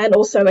 and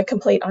also a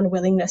complete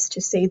unwillingness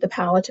to see the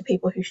power to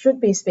people who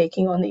should be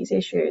speaking on these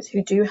issues,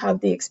 who do have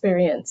the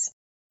experience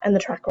and the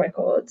track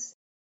records.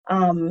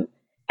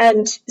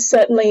 And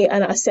certainly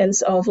a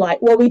sense of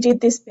like, well, we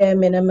did this bare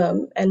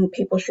minimum and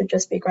people should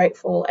just be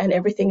grateful, and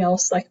everything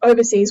else, like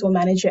overseas will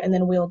manage it and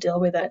then we'll deal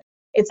with it.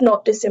 It's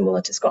not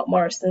dissimilar to Scott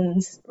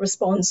Morrison's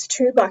response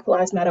to Black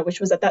Lives Matter,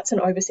 which was that that's an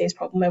overseas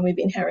problem and we've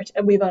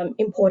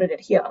imported it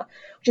here,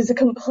 which is a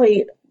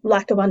complete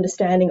lack of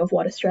understanding of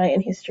what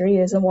Australian history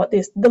is and what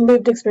the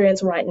lived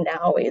experience right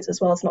now is, as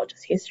well as not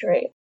just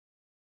history.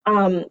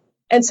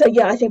 And so,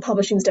 yeah, I think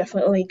publishing is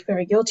definitely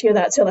very guilty of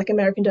that. So, like,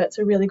 American Dirt's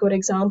a really good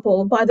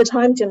example. By the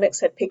time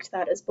Dimmicks had picked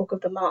that as Book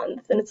of the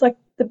Month, and it's like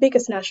the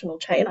biggest national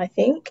chain, I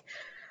think,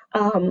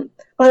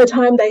 by the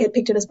time they had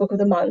picked it as Book of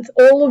the Month,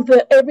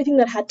 everything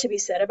that had to be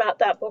said about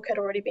that book had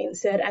already been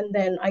said. And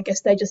then I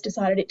guess they just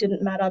decided it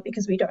didn't matter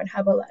because we don't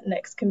have a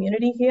Latinx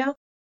community here,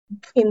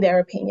 in their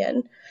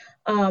opinion.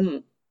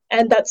 And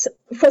that's,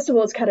 first of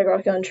all, it's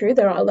categorically untrue.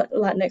 There are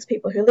Latinx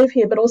people who live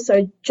here, but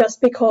also just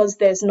because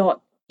there's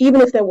not,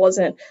 even if there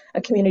wasn't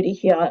a community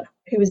here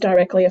who was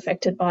directly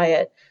affected by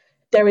it,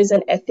 there is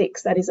an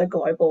ethics that is a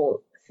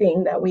global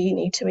thing that we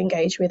need to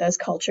engage with as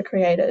culture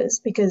creators,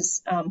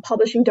 because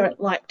publishing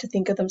don't like to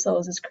think of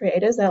themselves as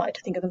creators. They like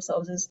to think of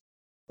themselves as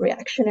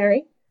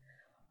reactionary.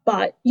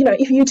 But, you know,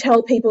 if you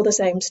tell people the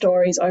same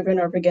stories over and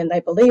over again,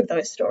 they believe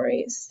those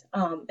stories.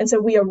 And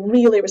so we are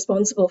really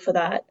responsible for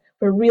that.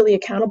 We're really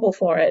accountable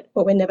for it,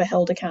 but we're never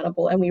held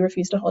accountable, and we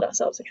refuse to hold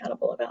ourselves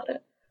accountable about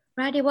it.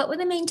 Radhiah, what were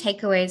the main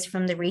takeaways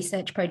from the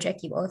research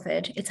project you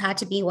authored? It's hard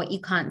to be what you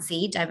can't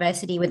see,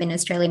 diversity within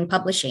Australian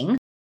publishing.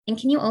 And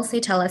can you also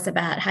tell us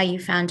about how you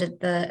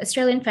founded the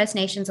Australian First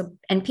Nations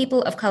and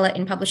People of Colour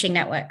in Publishing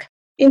Network?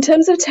 In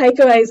terms of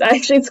takeaways,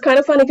 actually, it's kind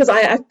of funny because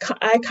I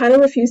kind of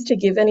refused to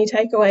give any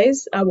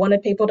takeaways. I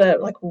wanted people to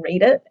like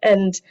read it,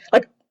 and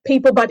like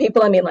people, by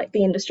people I mean like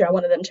the industry. I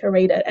wanted them to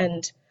read it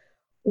and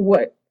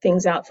work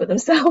things out for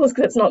themselves,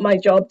 because it's not my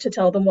job to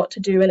tell them what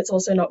to do, and it's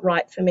also not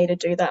right for me to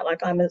do that.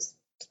 Like, I'm a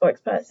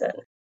spokesperson.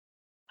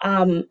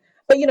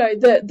 But, you know,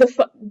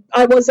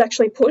 I was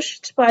actually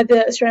pushed by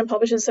the Australian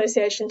Publishers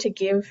Association to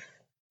give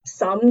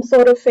some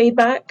sort of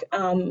feedback.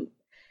 And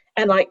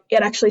like,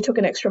 it actually took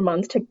an extra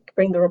month to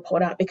bring the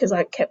report out because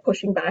I kept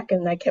pushing back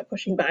and they kept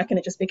pushing back, and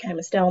it just became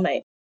a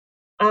stalemate.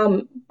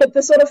 But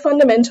the sort of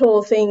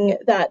fundamental thing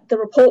that the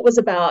report was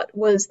about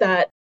was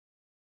that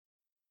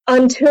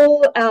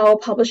until our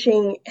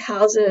publishing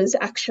houses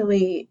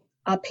actually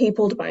are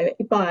peopled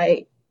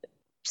by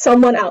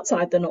someone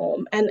outside the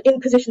norm and in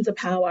positions of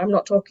power, I'm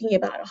not talking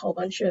about a whole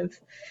bunch of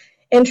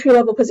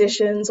entry-level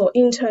positions or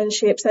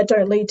internships that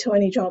don't lead to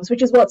any jobs,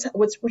 which is what's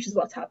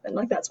happened.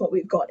 Like, that's what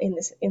we've got in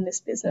this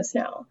business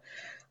now.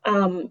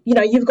 You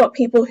know, you've got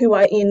people who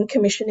are in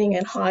commissioning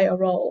and higher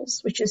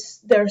roles,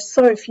 there are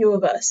so few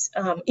of us,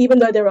 even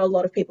though there are a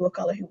lot of people of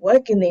colour who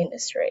work in the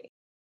industry.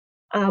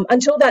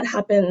 Until that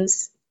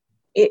happens,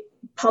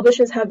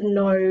 publishers have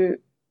no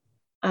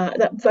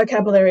that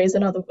vocabulary is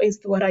the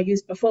word I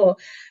used before,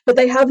 but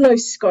they have no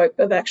scope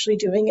of actually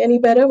doing any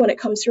better when it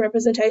comes to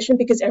representation,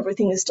 because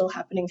everything is still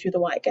happening through the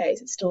white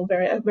gaze. It's still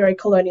a very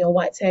colonial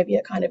white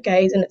saviour kind of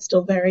gaze, and it's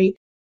still very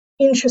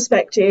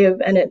introspective,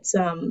 and it's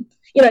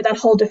you know, that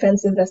whole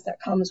defensiveness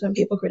that comes when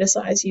people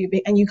criticise you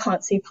and you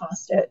can't see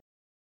past it,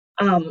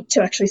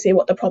 to actually see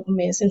what the problem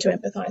is and to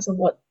empathise with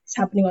what's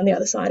happening on the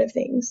other side of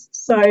things.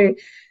 So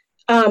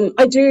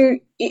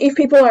if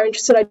people are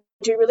interested, I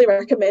do really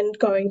recommend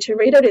going to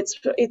read it.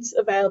 It's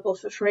available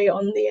for free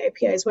on the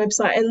APA's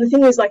website. And the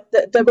thing is, like,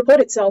 the report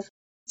itself,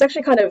 it's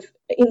actually kind of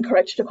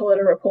incorrect to call it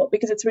a report,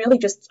 because it's really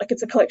just like,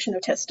 it's a collection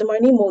of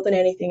testimony more than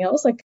anything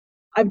else. Like,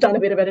 I've done a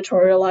bit of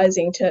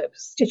editorializing to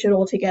stitch it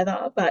all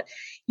together, but,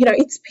 you know,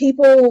 it's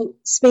people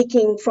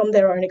speaking from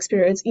their own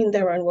experience in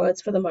their own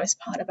words for the most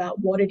part about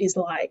what it is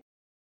like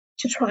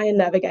to try and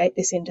navigate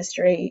this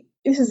industry.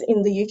 This is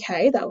in the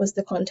UK, that was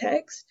the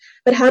context.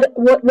 But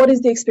what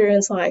is the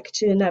experience like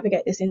to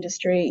navigate this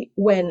industry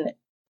when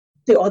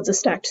the odds are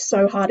stacked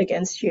so hard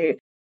against you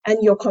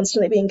and you're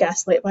constantly being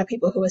gaslit by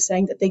people who are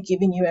saying that they're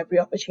giving you every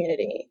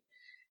opportunity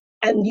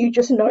and you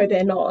just know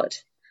they're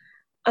not.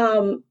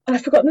 And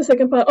I've forgotten the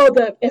second part. Oh,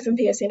 the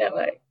FMPSC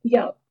network.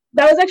 Yeah,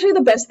 that was actually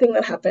the best thing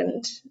that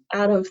happened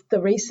out of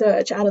the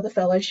research, out of the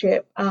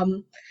fellowship.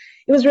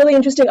 It was really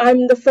interesting.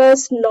 I'm the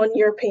first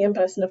non-European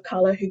person of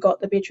colour who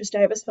got the Beatrice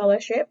Davis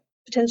Fellowship.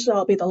 Potentially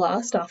I'll be the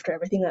last after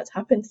everything that's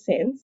happened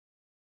since.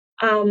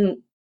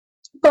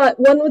 But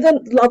one of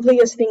the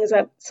loveliest things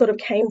that sort of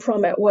came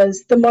from it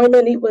was the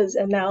moment it was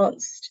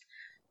announced,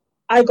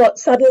 I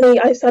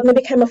suddenly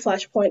became a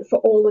flashpoint for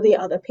all of the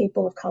other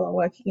people of colour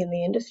working in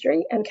the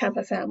industry, and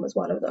Kappa Fam was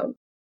one of them.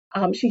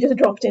 She just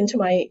dropped into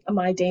my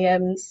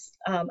DMs,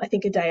 I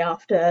think a day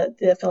after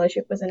the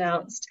fellowship was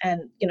announced,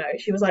 and, you know,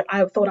 she was like,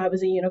 I thought I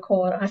was a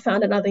unicorn. I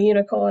found another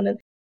unicorn, and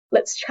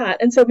let's chat.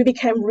 And so we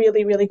became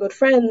really, really good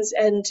friends.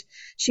 And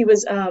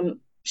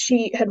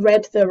she had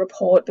read the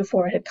report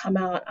before it had come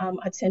out.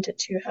 I'd sent it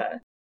to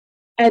her.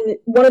 And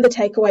one of the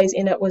takeaways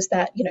in it was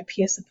that, you know,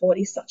 peer support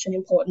is such an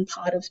important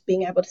part of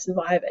being able to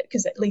survive it,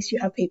 because at least you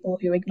have people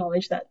who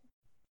acknowledge that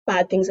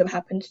bad things have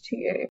happened to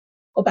you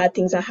or bad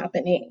things are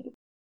happening.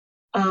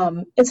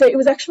 And so it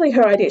was actually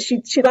her idea.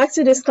 She likes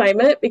to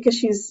disclaim it because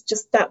she's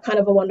just that kind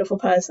of a wonderful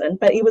person,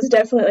 but it was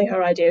definitely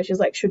her idea. She was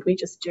like, should we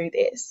just do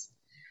this?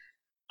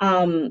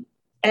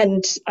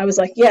 And I was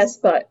like, yes,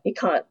 but you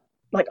can't,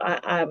 like,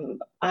 I'm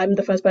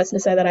the first person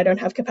to say that I don't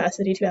have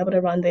capacity to be able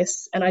to run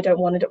this, and I don't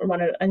want to run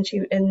it.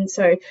 And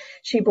so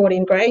she brought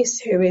in Grace,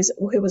 who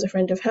was a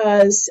friend of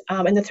hers,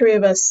 and the three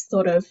of us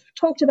sort of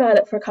talked about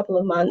it for a couple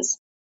of months.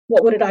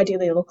 What would it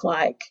ideally look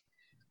like?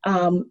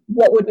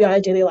 What would we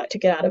ideally like to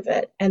get out of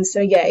it? And so,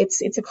 yeah,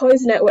 it's a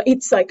closed network.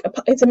 It's like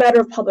it's a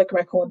matter of public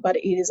record, but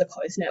it is a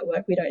closed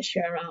network. We don't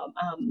share our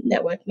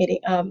network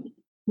meeting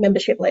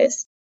membership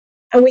list.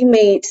 And we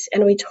meet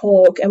and we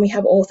talk and we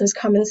have authors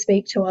come and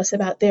speak to us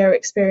about their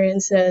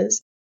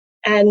experiences.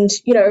 And,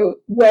 you know,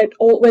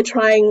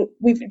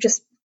 we've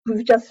just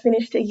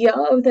finished a year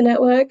of the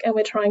network, and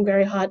we're trying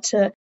very hard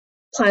to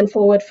plan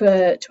forward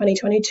for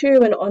 2022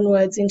 and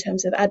onwards in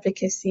terms of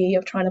advocacy,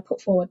 of trying to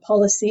put forward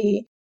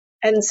policy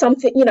and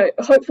something, you know,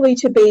 hopefully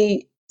to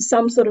be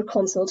some sort of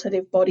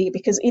consultative body,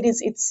 because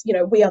it's, you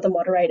know, we are the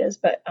moderators,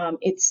 but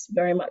it's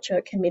very much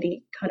a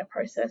committee kind of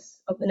process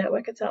of the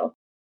network itself.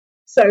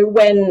 So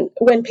when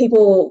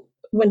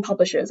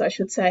publishers, I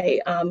should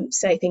say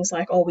things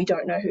like, oh, we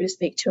don't know who to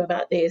speak to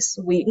about this,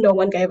 no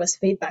one gave us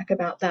feedback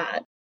about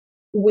that,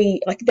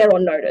 they're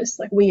on notice,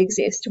 like we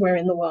exist, we're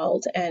in the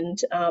world,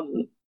 and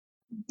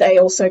they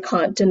also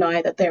can't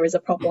deny that there is a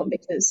problem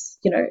because,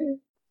 you know,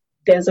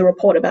 there's a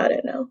report about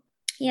it now.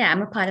 Yeah,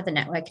 I'm a part of the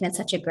network, and it's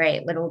such a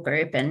great little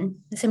group, and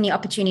there's so many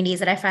opportunities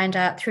that I find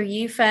out through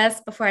you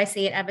first before I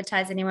see it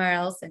advertised anywhere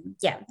else. And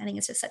yeah, I think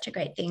it's just such a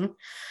great thing.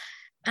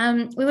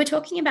 We were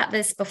talking about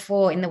this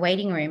before in the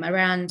waiting room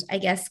around, I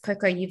guess,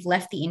 Coco, you've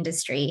left the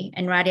industry,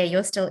 and Radhiah,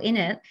 you're still in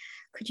it.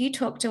 Could you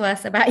talk to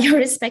us about your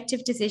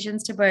respective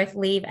decisions to both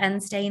leave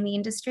and stay in the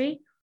industry?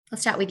 I'll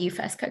start with you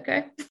first,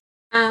 Coco.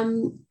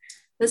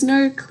 There's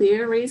no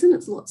clear reason.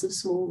 It's lots of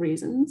small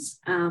reasons.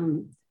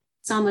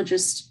 Some are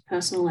just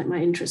personal, like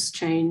my interests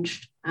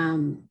changed.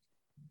 I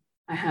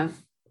have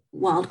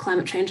wild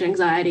climate change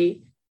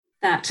anxiety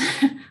that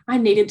I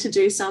needed to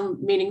do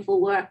some meaningful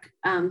work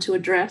to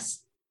address.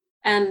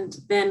 And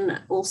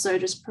then also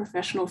just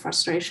professional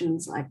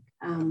frustrations, like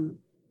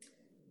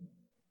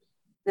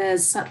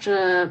there's such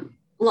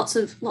lots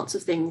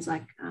of things,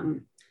 like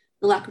the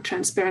lack of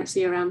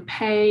transparency around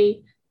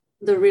pay,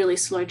 the really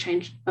slow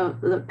change,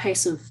 the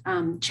pace of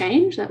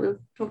change that we've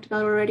talked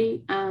about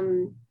already.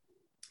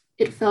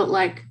 It felt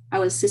like I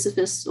was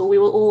Sisyphus, or we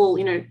were all,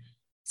 you know,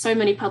 so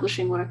many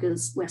publishing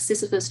workers were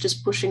Sisyphus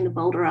just pushing the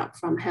boulder up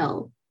from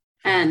hell,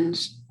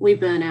 and we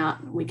burn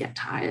out, we get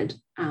tired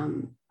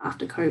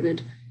after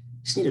COVID.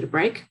 Just needed a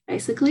break,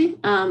 basically.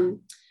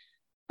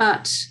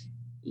 But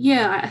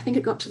yeah, I think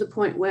it got to the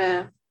point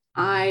where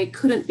I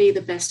couldn't be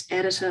the best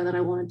editor that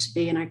I wanted to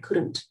be, and I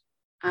couldn't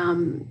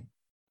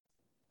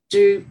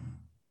do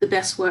the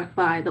best work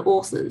by the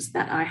authors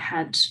that I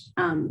had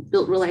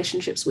built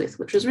relationships with,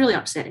 which was really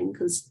upsetting,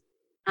 because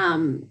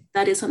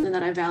that is something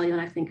that I value,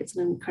 and I think it's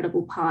an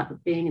incredible part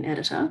of being an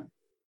editor.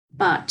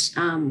 But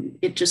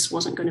it just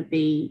wasn't going to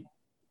be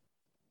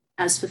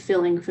as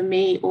fulfilling for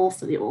me or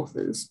for the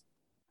authors.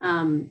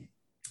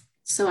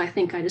 So I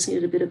think I just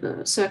needed a bit of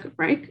a circuit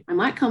break. I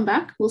might come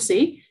back, we'll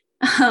see.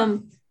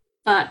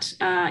 But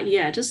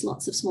yeah, just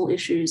lots of small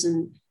issues.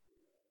 And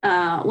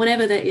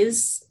whenever there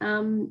is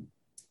some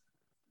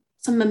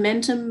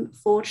momentum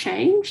for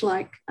change,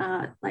 like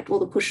all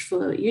the push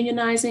for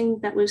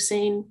unionizing that we've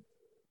seen,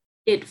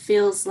 it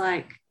feels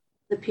like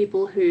the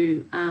people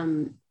who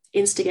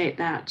instigate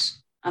that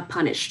are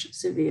punished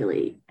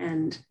severely.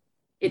 And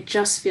it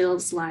just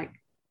feels like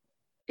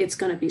it's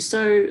going to be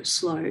so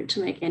slow to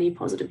make any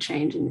positive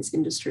change in this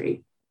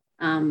industry.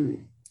 So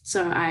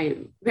I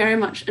very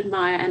much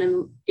admire and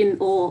am in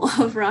awe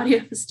of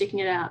Radhiah for sticking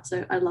it out.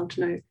 So I'd love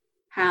to know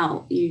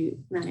how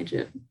you manage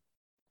it.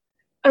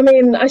 I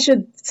mean, I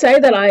should say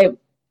that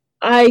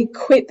I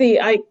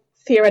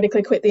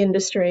theoretically quit the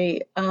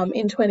industry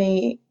in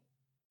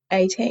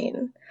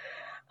 2018,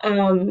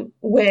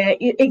 where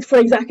for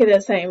exactly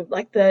the same,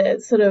 like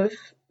the sort of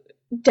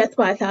death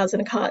by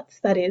 1,000 cuts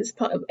that is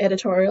part of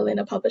editorial in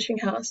a publishing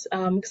house,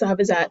 because I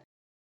was at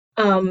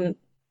Allen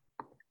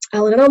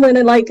and Unwin,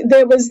 and like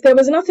there was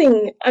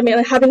nothing. I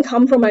mean, having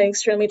come from an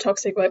extremely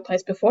toxic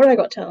workplace before I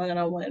got to Allen and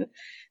Unwin,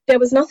 there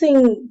was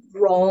nothing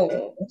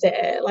wrong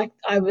there. Like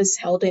I was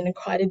held in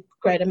quite a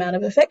great amount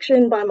of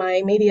affection by my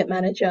immediate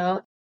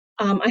manager.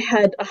 I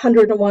had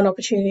 101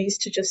 opportunities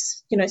to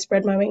just, you know,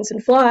 spread my wings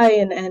and fly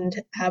and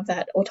have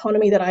that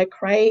autonomy that I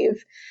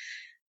crave.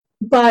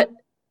 But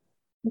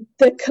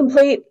the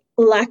complete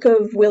lack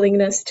of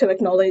willingness to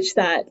acknowledge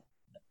that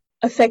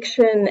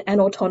affection and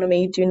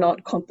autonomy do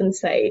not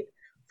compensate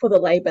for the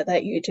labour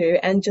that you do,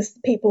 and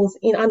just people's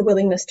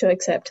unwillingness to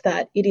accept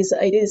that it is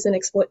an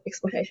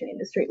exploitation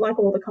industry, like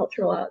all the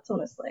cultural arts,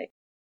 honestly.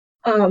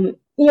 I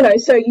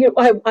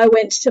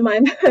went to my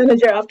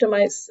manager after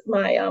my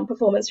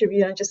performance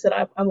review and I just said,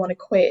 I want to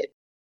quit.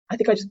 I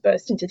think I just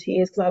burst into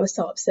tears because I was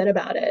so upset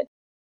about it.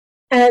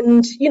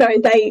 And,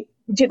 they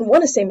didn't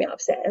want to see me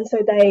upset. And so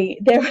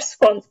their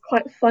response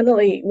quite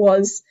funnily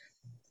was,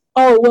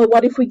 oh, well,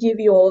 what if we give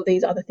you all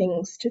these other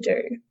things to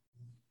do?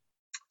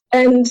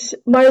 And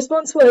my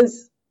response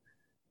was,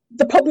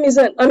 the problem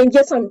isn't,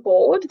 yes, I'm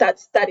bored.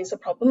 That is a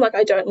problem. Like,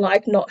 I don't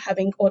like not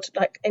having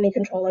any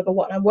control over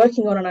what I'm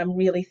working on, and I'm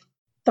really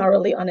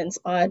thoroughly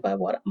uninspired by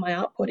what my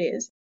output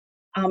is.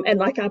 And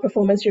like our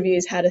performance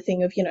reviews had a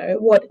thing of,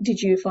 what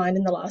did you find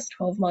in the last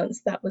 12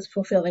 months that was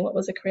fulfilling? What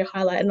was a career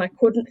highlight? And I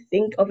couldn't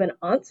think of an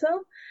answer,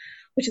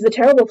 which is a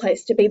terrible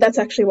place to be. That's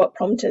actually what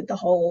prompted the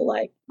whole,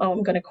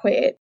 I'm going to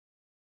quit.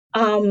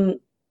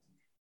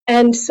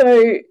 And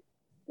so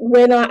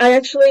when I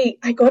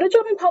got a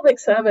job in public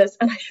service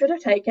and I should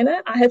have taken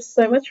it. I have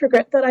so much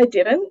regret that I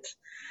didn't,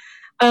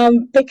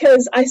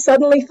 because I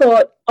suddenly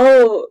thought,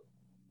 oh,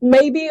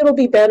 maybe it'll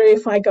be better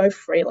if I go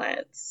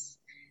freelance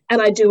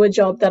and I do a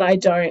job that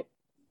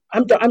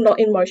I'm not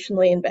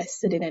emotionally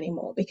invested in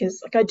anymore,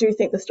 because I do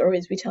think the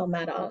stories we tell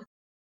matter.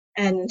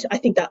 And I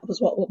think that was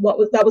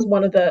that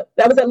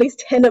was at least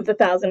 10 of the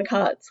 1,000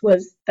 cuts,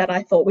 was that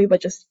I thought we were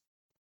just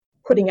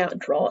putting out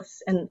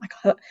dross and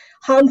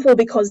harmful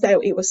because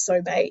it was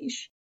so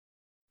beige.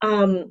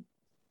 And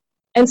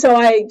so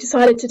I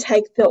decided to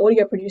take the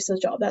audio producer's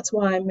job. That's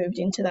why I moved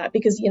into that,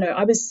 because,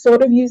 I was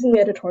sort of using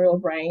the editorial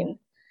brain,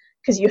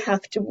 because you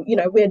have to,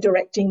 we're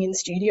directing in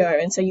studio,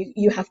 and so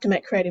you have to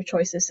make creative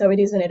choices. So it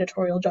is an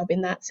editorial job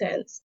in that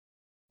sense.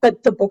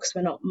 But the books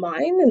were not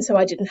mine, and so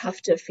I didn't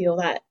have to feel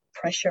that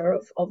pressure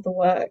of the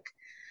work.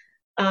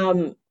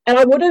 And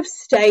I would have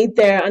stayed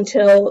there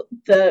until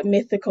the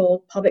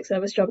mythical public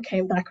service job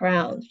came back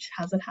around, which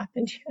hasn't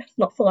happened yet,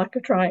 not for lack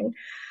of trying.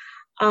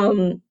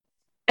 And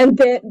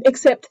then,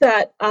 except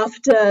that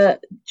after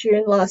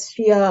June last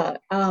year,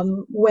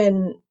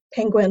 when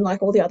Penguin,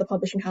 like all the other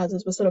publishing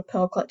houses, were sort of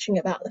pearl clutching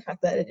about the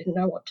fact that they didn't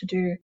know what to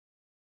do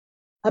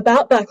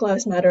about Black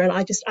Lives Matter, and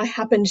I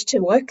happened to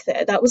work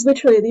there. That was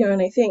literally the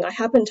only thing. I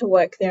happened to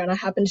work there, and I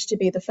happened to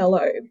be the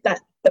fellow.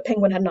 That the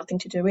Penguin had nothing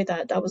to do with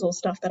that. That was all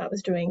stuff that I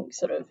was doing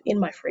sort of in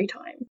my free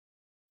time.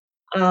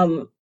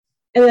 And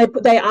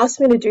they asked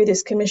me to do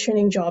this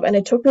commissioning job, and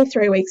it took me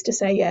 3 weeks to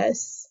say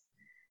yes.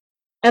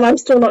 And I'm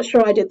still not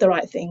sure I did the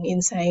right thing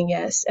in saying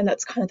yes, and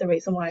that's kind of the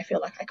reason why I feel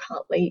like I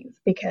can't leave,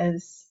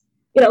 because,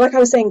 like I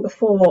was saying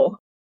before,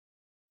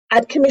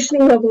 at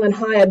commissioning level and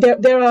higher,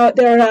 there are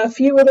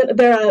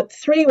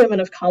three women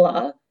of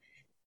colour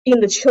in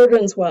the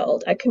children's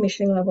world at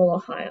commissioning level or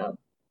higher,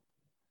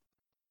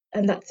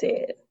 and that's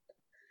it.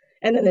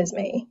 And then there's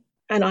me,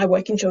 and I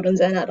work in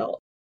children's and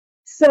adult.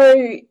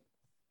 So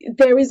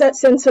there is that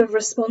sense of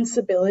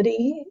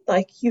responsibility,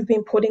 like you've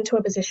been put into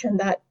a position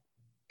that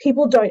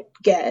people don't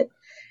get.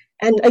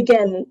 And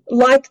again,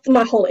 like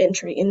my whole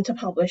entry into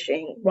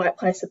publishing, right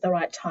place at the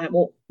right time,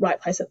 or right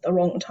place at the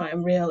wrong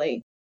time,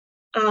 really.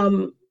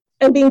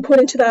 And being put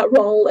into that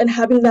role and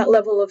having that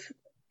level of,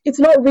 it's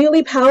not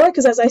really power,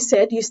 because as I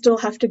said, you still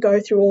have to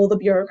go through all the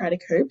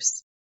bureaucratic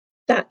hoops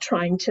that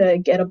trying to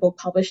get a book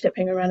published at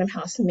Penguin Random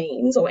House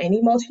means, or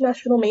any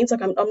multinational means.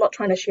 Like I'm not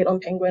trying to shit on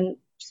Penguin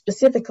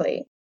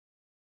specifically,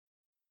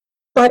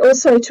 but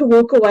also to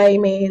walk away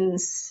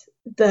means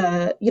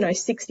the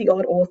 60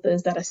 odd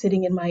authors that are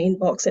sitting in my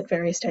inbox at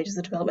various stages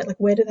of development. Like,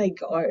 where do they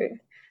go?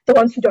 The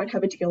ones who don't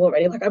have a deal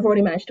already, like I've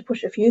already managed to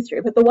push a few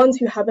through, but the ones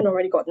who haven't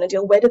already gotten a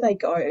deal, where do they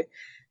go?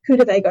 Who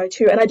do they go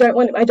to? And I don't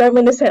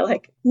want to say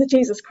like the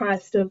Jesus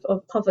Christ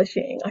of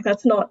publishing, like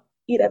that's not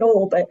it at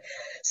all, but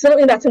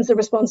certainly that sense of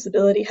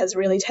responsibility has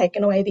really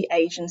taken away the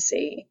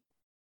agency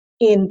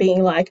in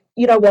being like,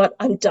 you know what,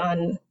 I'm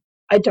done.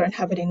 I don't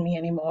have it in me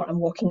anymore. I'm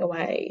walking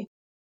away.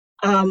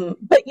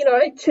 But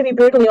to be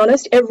brutally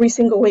honest, every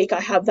single week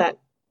I have that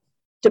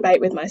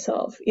debate with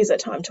myself. Is it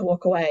time to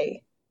walk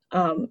away?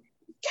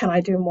 Can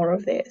I do more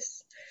of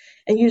this?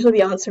 And usually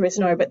the answer is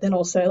no, but then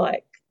also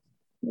like,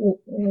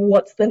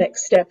 what's the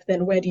next step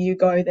then? Where do you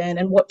go then?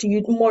 And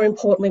more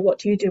importantly, what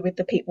do you do with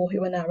the people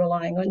who are now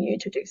relying on you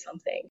to do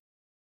something?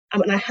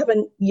 And I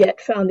haven't yet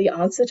found the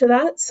answer to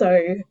that.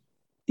 So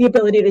the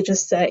ability to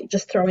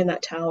just throw in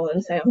that towel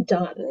and say, I'm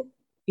done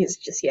is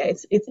just,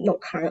 it's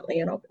not currently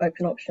an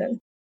open option.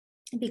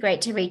 It'd be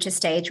great to reach a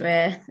stage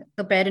where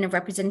the burden of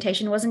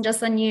representation wasn't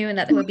just on you and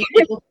that there would be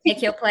people to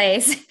take your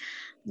place.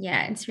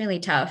 Yeah, it's really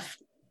tough.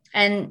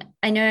 And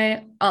I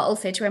know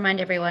also to remind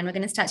everyone, we're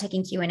going to start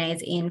taking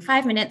Q&As in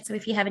 5 minutes. So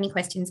if you have any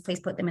questions, please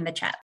put them in the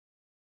chat.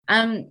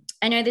 I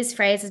know this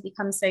phrase has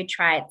become so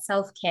trite,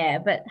 self-care,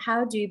 but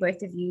how do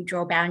both of you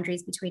draw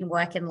boundaries between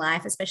work and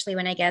life, especially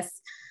when I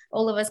guess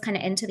all of us kind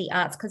of enter the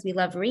arts because we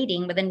love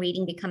reading, but then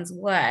reading becomes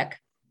work?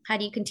 How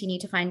do you continue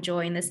to find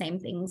joy in the same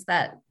things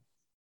that,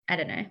 I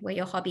don't know, were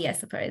your hobby, I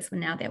suppose,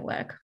 when now they're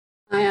work?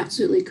 I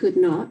absolutely could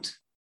not.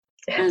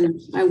 And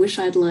I wish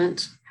I'd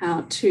learnt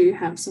how to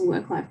have some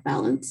work-life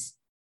balance.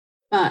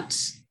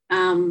 But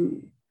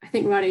I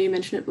think, Radhiah, you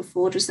mentioned it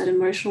before, just that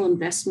emotional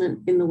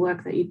investment in the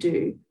work that you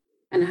do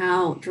and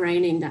how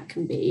draining that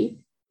can be.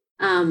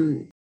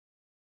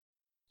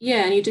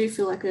 Yeah, and you do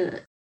feel like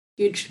a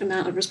huge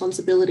amount of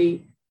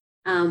responsibility.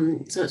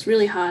 So it's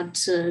really hard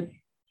to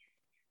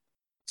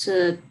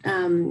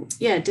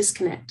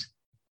disconnect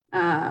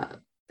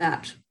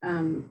that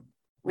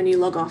when you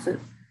log off at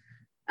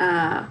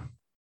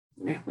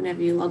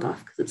whenever you log off,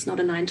 because it's not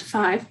a 9 to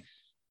 5.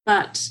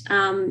 But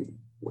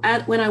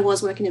when I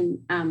was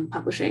working in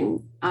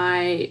publishing,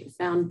 I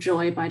found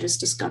joy by just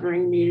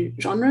discovering new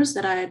genres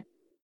that I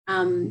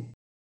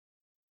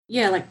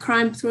like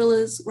crime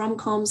thrillers,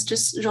 rom-coms,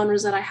 just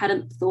genres that I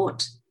hadn't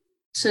thought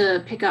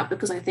to pick up,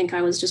 because I think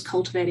I was just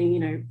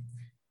cultivating,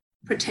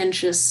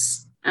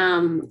 pretentious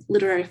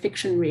literary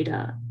fiction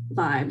reader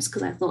vibes,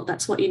 because I thought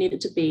that's what you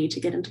needed to be to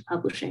get into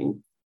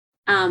publishing,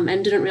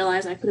 and didn't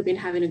realize I could have been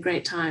having a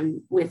great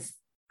time with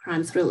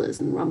crime thrillers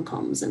and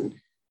rom-coms and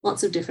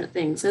lots of different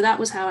things. So that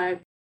was how I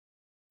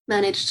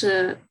managed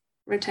to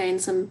retain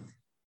some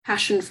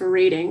passion for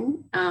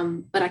reading.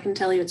 But I can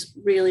tell you it's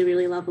really,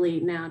 really lovely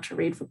now to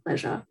read for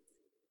pleasure,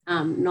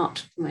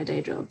 not for my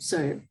day job.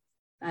 So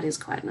that is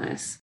quite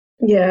nice.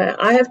 Yeah,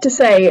 I have to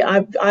say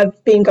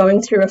I've been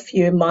going through a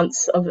few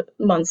months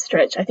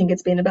stretch. I think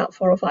it's been about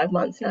 4 or 5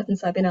 months now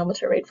since I've been able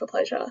to read for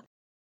pleasure.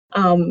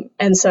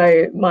 And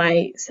so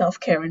my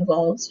self-care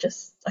involves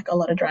just like a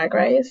lot of Drag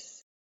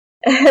Race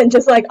and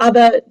just like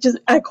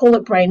I call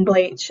it brain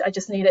bleach. I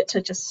just need it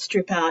to just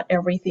strip out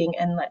everything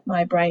and let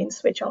my brain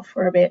switch off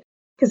for a bit.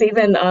 Because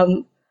even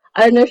I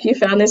don't know if you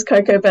found this,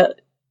 Coco,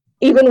 but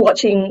even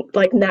watching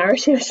like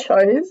narrative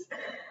shows,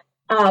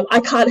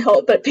 I can't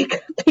help but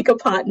pick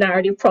apart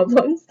narrative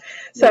problems.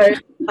 So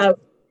my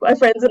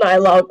friends and I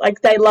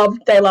they love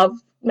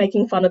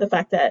making fun of the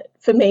fact that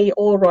for me,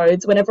 all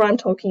roads, whenever I'm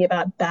talking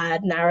about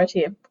bad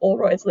narrative, all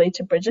roads lead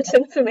to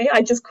Bridgerton for me.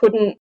 I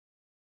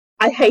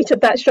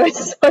hated that show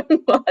so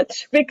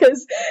much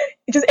because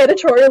just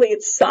editorially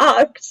it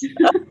sucked.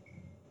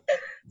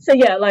 So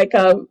yeah, like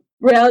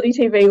reality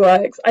TV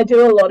works. I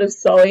do a lot of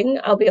sewing,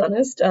 I'll be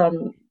honest.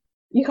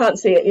 You can't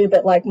see it here,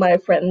 but like my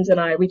friends and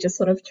I, we just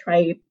sort of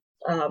trade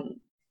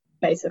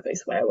basically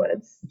swear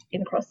words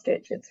in cross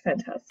stitch. It's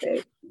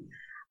fantastic.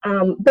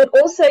 But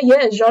also,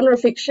 yeah, genre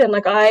fiction.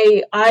 Like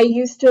I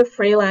used to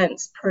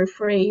freelance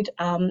proofread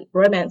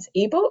romance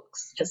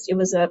ebooks. It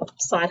was a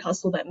side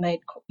hustle that made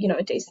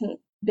a decent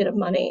bit of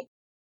money.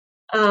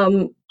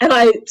 And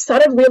I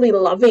started really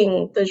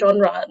loving the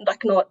genre.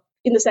 Like not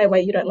in the same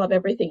way you don't love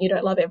everything, you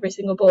don't love every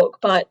single book,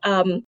 but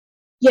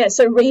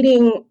so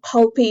reading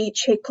pulpy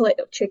chick lit,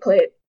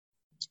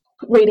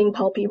 reading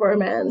pulpy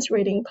romance,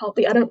 reading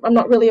pulpy. I'm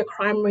not really a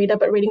crime reader,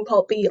 but reading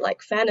pulpy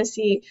like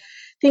fantasy,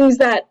 things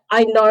that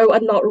I know are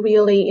not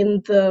really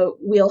in the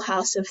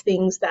wheelhouse of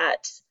things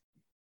that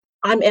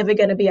I'm ever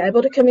going to be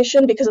able to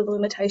commission because of the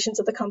limitations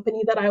of the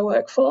company that I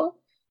work for.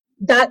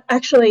 That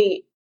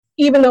actually,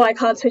 even though I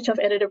can't switch off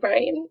editor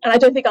brain, and I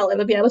don't think I'll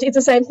ever be able to, it's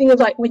the same thing as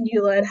like when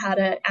you learn how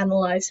to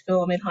analyze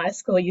film in high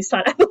school, you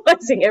start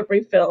analyzing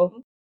every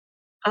film.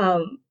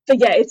 But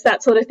yeah, it's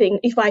that sort of thing.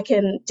 If I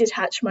can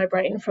detach my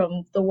brain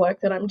from the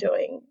work that I'm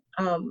doing,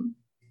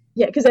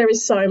 because there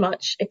is so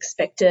much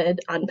expected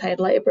unpaid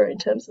labor in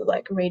terms of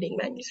like reading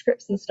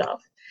manuscripts and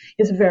stuff.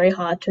 It's very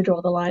hard to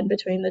draw the line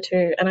between the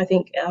two. And I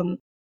think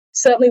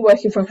certainly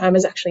working from home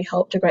has actually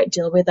helped a great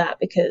deal with that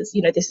because,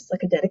 this is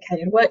like a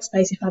dedicated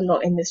workspace. If I'm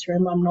not in this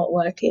room, I'm not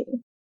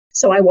working.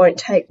 So I won't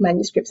take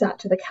manuscripts out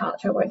to the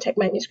couch. I won't take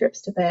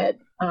manuscripts to bed.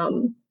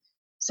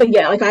 So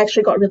yeah, like I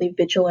actually got really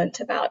vigilant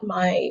about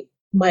my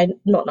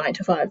not 9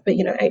 to 5, but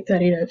 8:30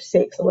 to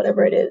 6 or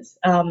whatever it is.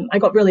 I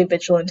got really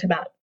vigilant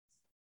about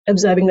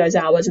observing those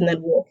hours and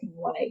then walking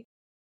away.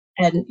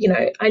 And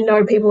I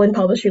know people in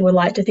publishing would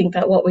like to think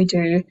that what we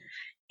do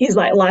is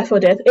like life or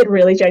death. It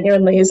really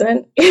genuinely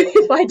isn't.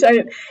 If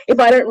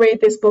I don't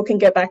read this book and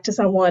get back to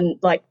someone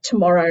like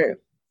tomorrow,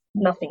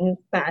 nothing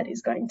bad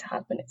is going to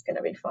happen. It's going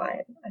to be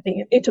fine. I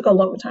think it took a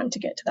long time to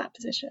get to that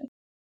position.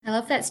 I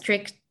love that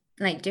strict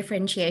like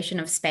differentiation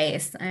of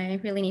space.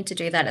 I really need to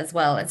do that as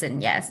well, as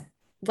in, yes,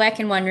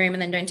 work in one room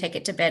and then don't take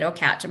it to bed or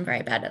couch. I'm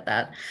very bad at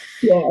that.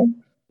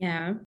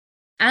 Yeah.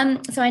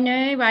 So I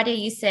know, Radhiah,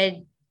 you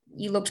said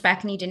you looked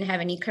back and you didn't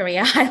have any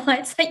career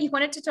highlights that you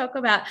wanted to talk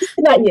about.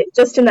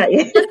 Just in that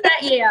year. Just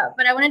that year.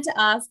 But I wanted to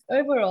ask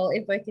overall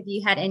if both of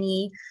you had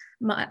any,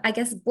 I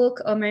guess,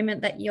 book or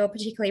moment that you're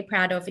particularly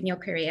proud of in your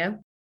career.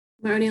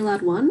 We're only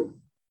allowed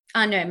one?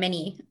 Oh, no,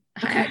 many.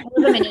 Okay.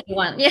 However many you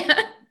want.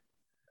 Yeah.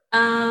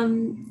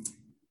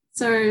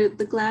 So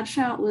The Glad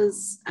Shout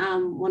was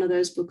one of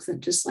those books that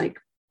just like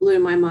blew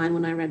my mind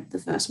when I read the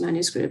first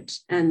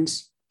manuscript, and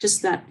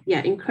just that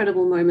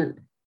incredible moment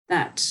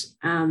that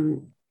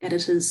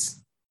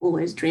editors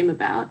always dream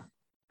about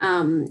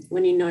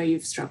when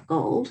you've struck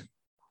gold.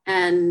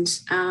 And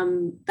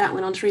that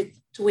went on to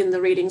win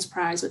the Readings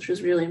Prize, which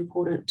was really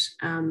important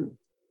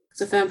because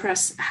the Firm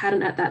Press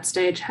hadn't at that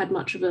stage had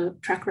much of a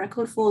track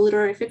record for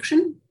literary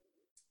fiction.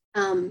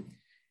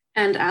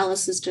 And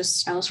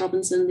Alice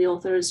Robinson, the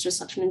author, is just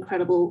such an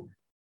incredible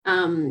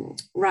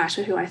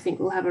writer who I think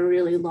will have a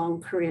really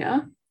long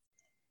career.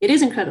 It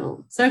is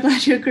incredible. So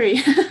glad you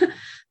agree.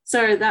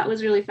 So that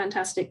was really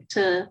fantastic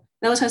to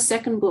that was her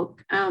second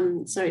book.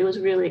 So it was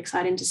really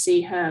exciting to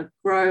see her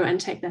grow and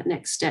take that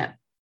next step.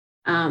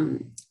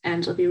 And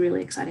it'll be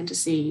really exciting to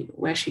see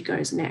where she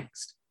goes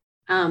next.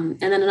 And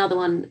then another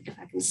one, if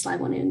I can slide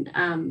one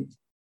in,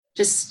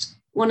 just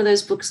one of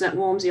those books that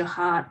warms your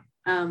heart.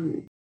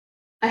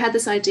 I had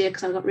this idea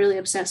because I got really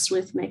obsessed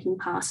with making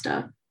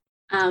pasta.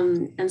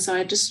 And so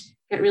I just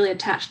get really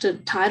attached to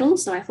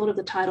titles. So I thought of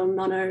the title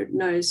Nonna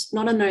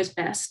Knows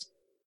Best.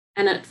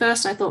 And at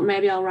first I thought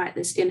maybe I'll write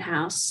this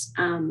in-house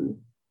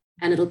and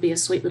it'll be a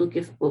sweet little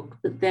gift book.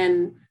 But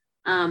then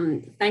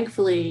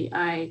thankfully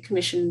I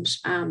commissioned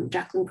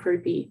Jacqueline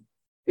Krupe,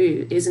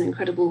 who is an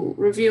incredible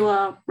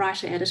reviewer,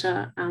 writer,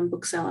 editor,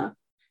 bookseller.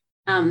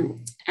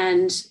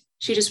 And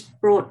she just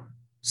brought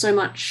so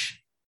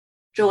much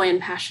joy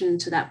and passion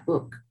to that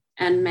book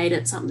and made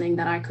it something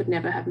that I could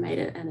never have made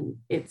it. And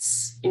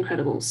it's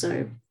incredible.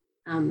 So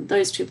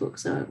those two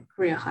books are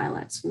career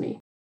highlights for me.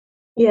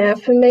 Yeah,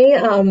 for me,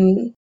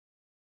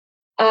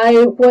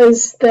 I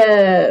was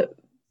the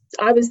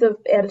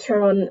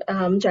editor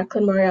on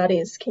Jacqueline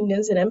Moriarty's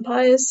Kingdoms and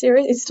Empires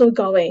series. It's still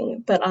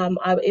going, but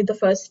the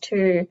first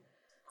two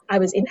I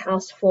was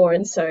in-house for,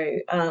 and so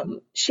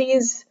she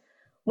is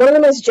one of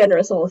the most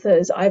generous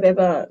authors I've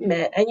ever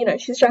met. And, you know,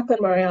 she's Jacqueline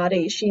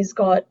Moriarty. She's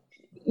got,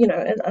 you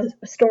know,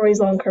 a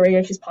stories-long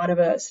career. She's part of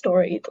a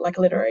storied, like,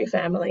 literary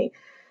family.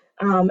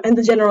 And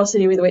the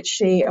generosity with which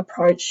she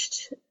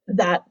approached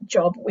that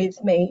job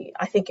with me,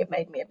 I think it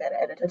made me a better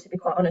editor, to be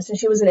quite honest. And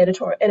she was an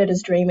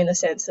editor's dream in the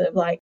sense of,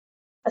 like,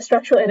 a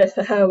structural edit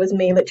for her was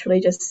me literally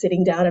just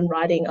sitting down and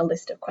writing a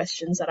list of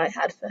questions that I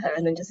had for her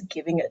and then just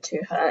giving it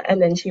to her.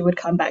 And then she would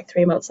come back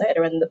 3 months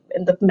later and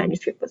the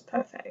manuscript was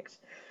perfect.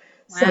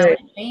 Wow, So, what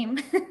a dream.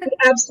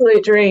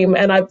 absolute dream.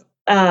 And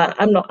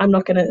I'm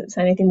not going to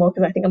say anything more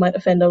because I think I might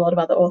offend a lot of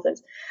other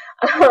authors.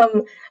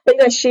 But, you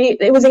know,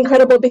 it was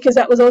incredible because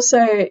that was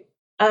also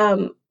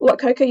what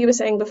Coco, you were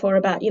saying before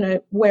about, you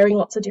know, wearing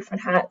lots of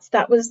different hats.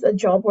 That was a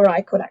job where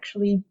I could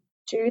actually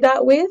do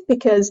that with,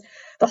 because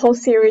the whole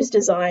series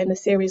design, the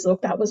series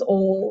look, that was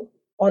all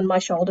on my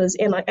shoulders.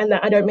 And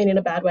that, I don't mean in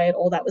a bad way at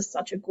all. That was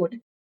such a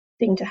good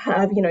thing to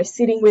have, you know,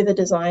 sitting with a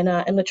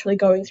designer and literally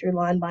going through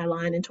line by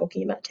line and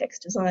talking about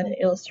text design and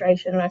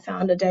illustration. And I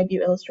found a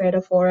debut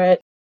illustrator for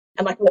it.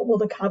 And, like, what will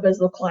the covers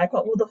look like?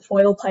 What will the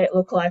foil plate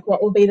look like?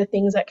 What will be the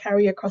things that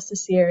carry across the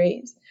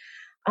series?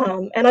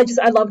 And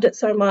I loved it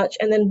so much.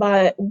 And then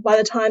by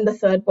the time the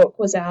third book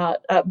was out,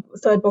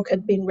 third book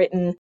had been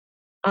written,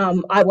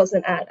 I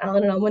wasn't at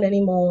Allen & Unwin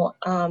anymore,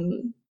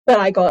 but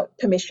I got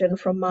permission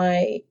from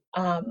my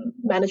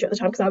manager at the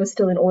time, because I was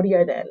still in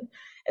audio then.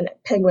 And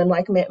Penguin,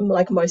 like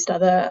most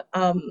other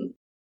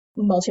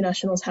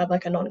multinationals, have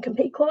like a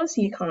non-compete clause.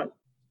 So you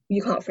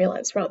can't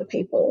freelance for other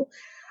people.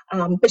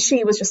 But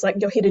she was just like,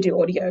 you're here to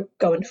do audio,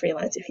 go and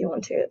freelance if you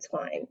want to, it's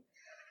fine.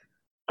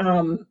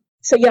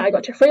 So yeah, I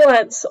got to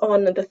freelance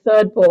on the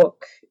third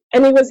book,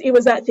 and it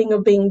was that thing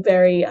of being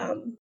very,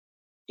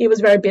 it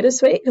was very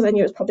bittersweet because I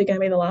knew it was probably going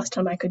to be the last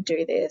time I could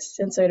do this.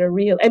 And so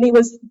and it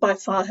was by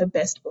far her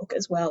best book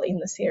as well in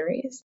the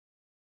series.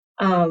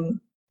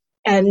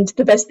 And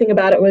the best thing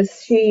about it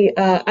was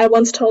I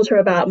once told her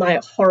about my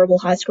horrible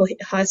high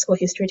school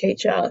history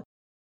teacher.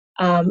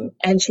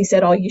 And she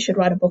said, oh, you should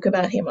write a book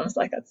about him. I was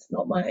like, it's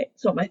not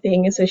my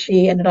thing. And so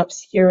she ended up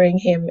skewering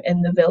him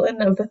in the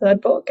villain of the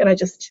third book. And I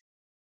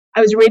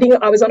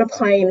was on a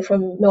plane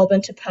from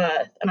Melbourne to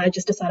Perth, and I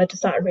just decided to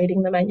start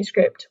reading the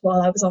manuscript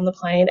while I was on the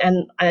plane,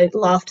 and I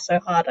laughed so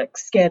hard I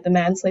scared the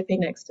man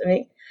sleeping next to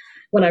me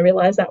when I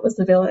realised that was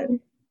the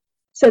villain.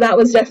 So that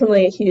was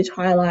definitely a huge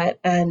highlight,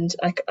 and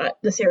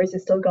the series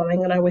is still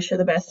going, and I wish her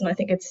the best, and I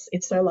think it's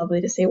so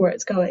lovely to see where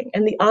it's going.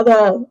 And the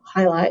other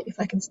highlight, if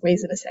I can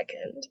squeeze in a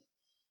second,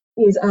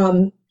 is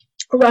Rawa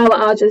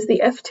Arja's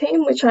The F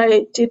Team, which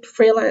I did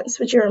freelance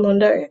for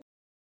Giramondo,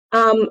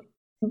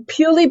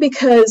 purely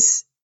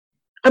because,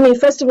 I mean,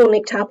 first of all,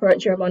 Nick Tapper at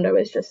Giramondo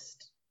is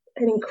just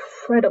an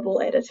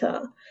incredible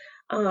editor,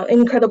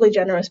 incredibly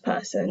generous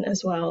person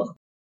as well.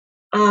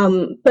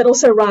 But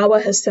also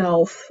Rawa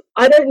herself,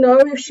 I don't know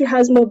if she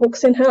has more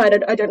books in her. I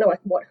don't know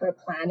what her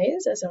plan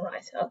is as a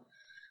writer.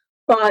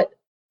 But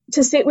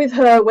to sit with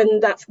her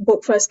when that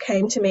book first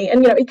came to me,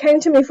 and, you know, it came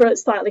to me for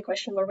slightly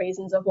questionable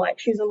reasons of, like,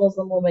 she's a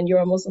Muslim woman, you're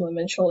a Muslim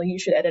woman, surely you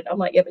should edit. I'm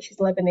like, yeah, but she's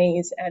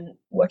Lebanese and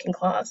working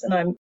class, and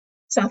I'm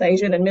South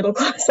Asian and middle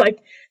class. Like,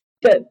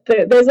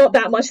 there's not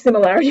that much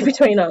similarity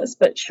between us,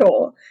 but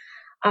sure.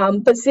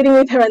 But sitting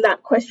with her and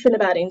that question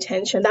about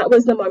intention, that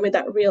was the moment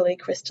that really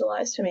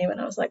crystallized for me, when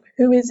I was like,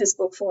 who is this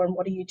book for and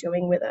what are you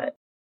doing with it?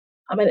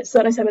 I mean, it's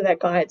certainly something that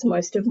guides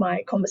most of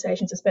my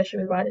conversations, especially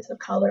with writers of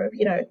colour, of,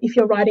 you know, if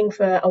you're writing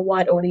for a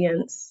white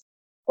audience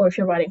or if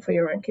you're writing for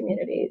your own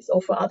communities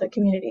or for other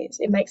communities,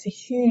 it makes a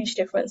huge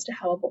difference to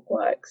how a book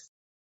works.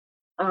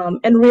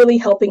 And really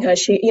helping her.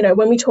 She, you know,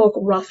 when we talk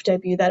rough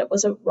debut, that it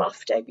was a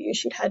rough debut.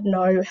 She'd had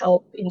no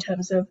help in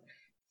terms of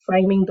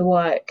framing the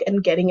work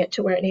and getting it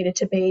to where it needed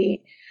to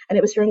be. And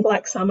it was during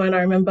Black Summer, and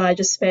I remember I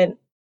just spent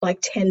like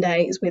 10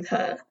 days with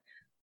her,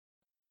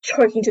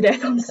 choking to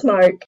death on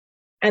smoke.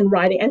 and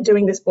writing and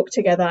doing this book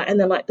together. And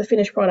then like the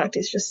finished product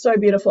is just so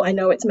beautiful. I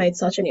know it's made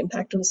such an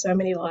impact on so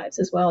many lives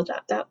as well,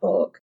 that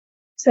book.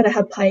 So to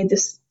have played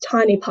this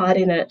tiny part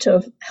in it, to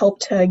have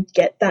helped her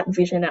get that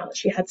vision out.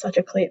 She had such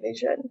a clear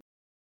vision.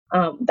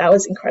 That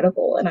was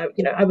incredible. And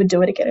I would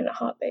do it again in a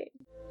heartbeat.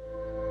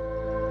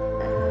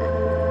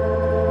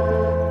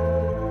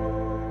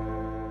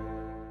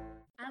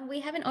 We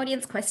have an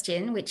audience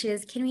question, which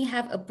is, can we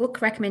have a book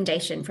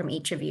recommendation from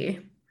each of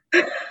you?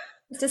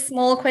 It's a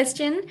small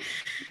question.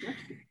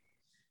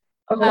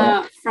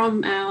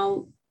 From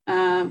our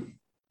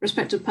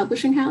respective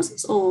publishing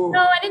houses, or?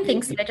 No, I didn't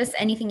think so. Just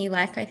anything you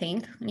like, I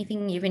think.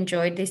 Anything you've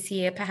enjoyed this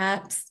year,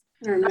 perhaps.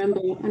 I don't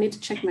remember. I need to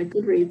check my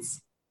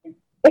Goodreads.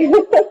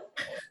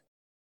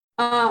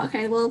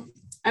 Okay, well,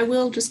 I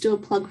will just do a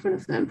plug for an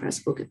Affirm Press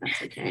book, if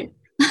that's okay.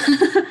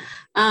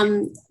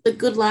 The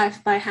Good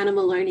Life by Hannah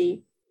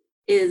Maloney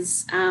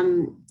is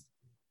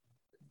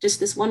just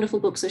this wonderful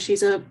book. So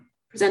she's a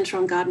presenter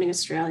on Gardening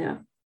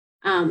Australia.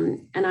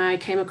 And I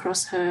came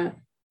across her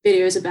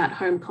videos about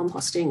home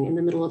composting in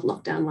the middle of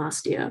lockdown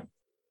last year,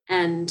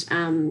 and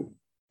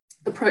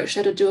approached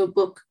her to do a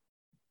book.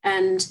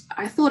 And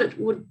I thought it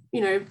would,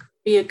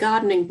 be a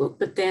gardening book,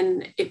 but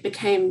then it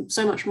became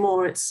so much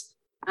more. It's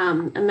a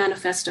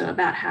manifesto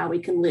about how we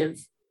can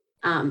live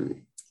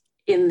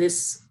in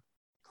this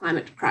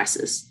climate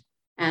crisis.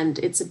 And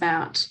it's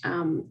about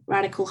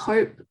radical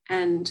hope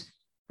and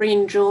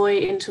bringing joy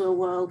into a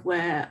world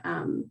where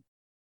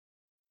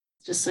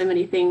just so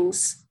many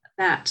things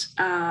that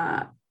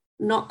are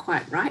not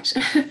quite right,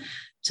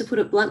 to put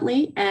it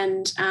bluntly.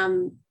 And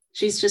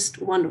she's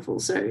just wonderful.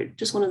 So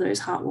just one of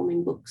those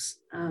heartwarming books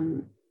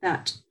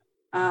that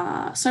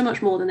are so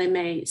much more than they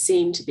may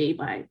seem to be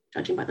by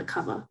judging by the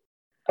cover.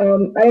 I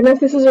don't know if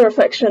this is a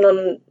reflection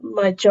on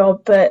my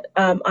job, but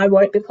I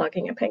won't be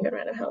plugging a Penguin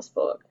Random House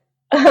book.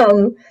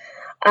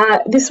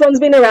 This one's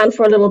been around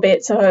for a little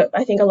bit, so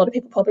I think a lot of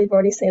people probably have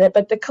already seen it,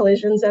 but the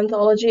Collisions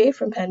anthology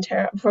from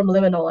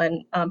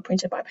Liminal and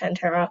printed by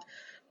Pantera.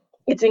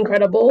 It's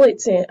incredible.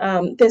 It's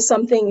there's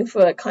something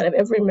for kind of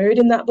every mood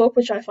in that book,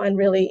 which I find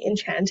really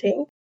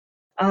enchanting.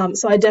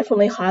 So I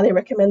definitely highly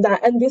recommend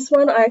that. And this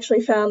one I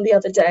actually found the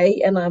other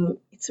day, and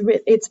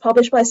it's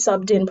published by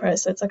Subdin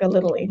Press, so it's like a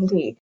little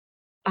indie.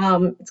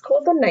 It's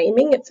called The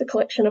Naming. It's a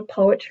collection of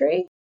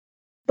poetry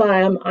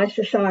by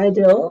Aisha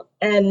Shahidil,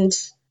 and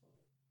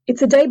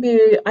it's a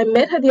debut. I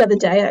met her the other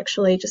day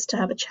actually just to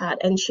have a chat,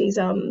 and she's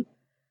in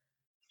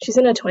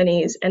her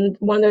 20s and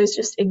one of those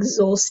just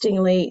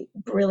exhaustingly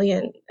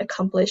brilliant,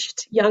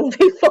 accomplished young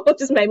people. It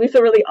just made me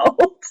feel really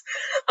old.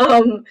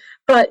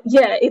 But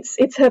yeah,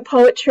 it's her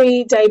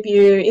poetry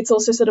debut. It's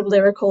also sort of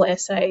lyrical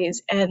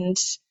essays, and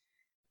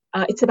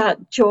it's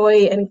about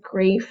joy and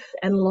grief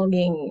and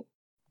longing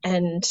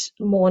and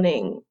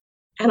mourning.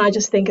 And I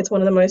just think it's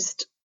one of the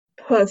most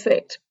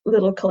perfect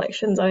little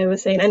collections I've ever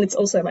seen. And it's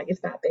also like,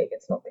 it's that big.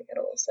 It's not big at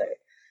all. So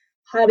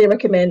highly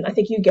recommend. I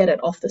think you get it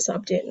off the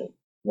Subdin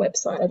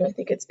website. I don't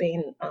think it's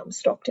been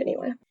stocked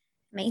anywhere.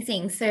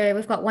 Amazing. So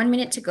we've got 1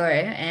 minute to go,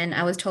 and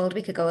I was told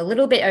we could go a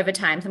little bit over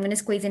time. So I'm going to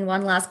squeeze in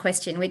one last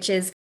question, which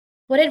is,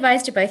 what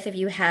advice do both of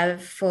you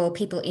have for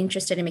people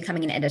interested in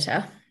becoming an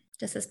editor?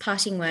 Just as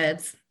parting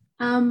words.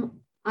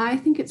 I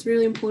think it's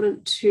really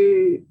important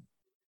to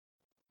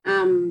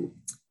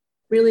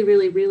really,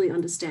 really, really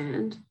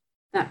understand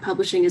that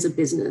publishing is a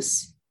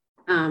business,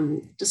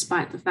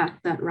 despite the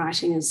fact that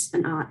writing is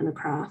an art and a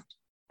craft.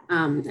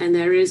 And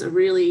there is a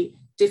really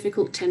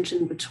difficult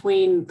tension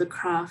between the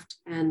craft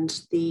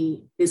and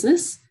the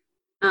business.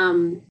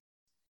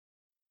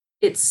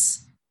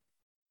 It's,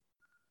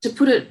 to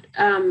put it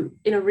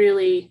in a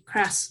really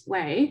crass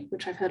way,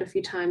 which I've heard a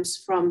few times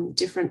from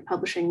different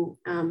publishing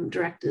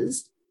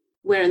directors,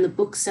 we're in the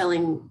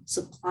bookstore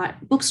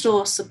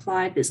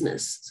supply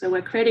business. So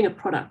we're creating a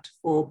product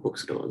for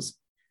bookstores,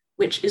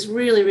 which is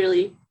really,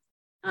 really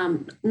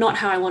not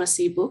how I want to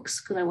see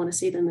books, because I want to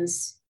see them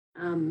as,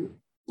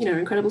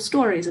 incredible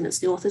stories, and it's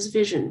the author's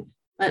vision.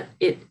 But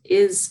it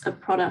is a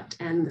product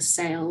and the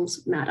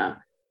sales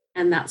matter.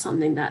 And that's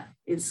something that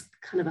is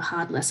kind of a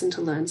hard lesson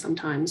to learn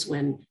sometimes,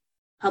 when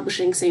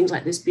publishing seems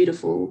like this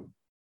beautiful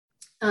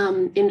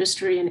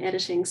industry and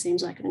editing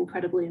seems like an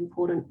incredibly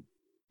important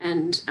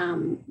and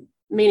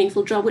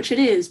meaningful job, which it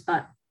is,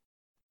 but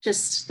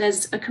just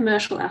there's a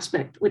commercial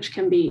aspect which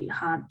can be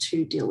hard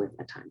to deal with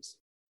at times.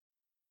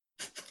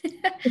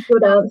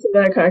 Good answer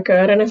there,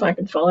 Coco. I don't know if I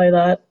can follow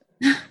that.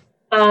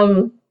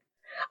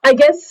 I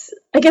guess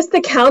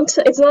the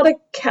counter,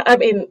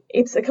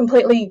 it's a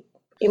completely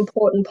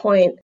important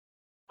point.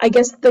 I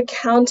guess the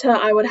counter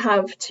I would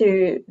have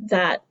to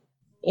that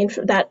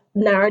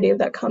narrative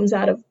that comes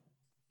out of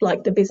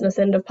like the business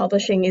end of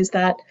publishing is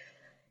that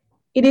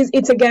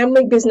it's a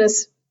gambling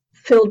business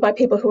filled by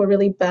people who are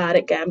really bad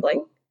at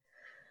gambling.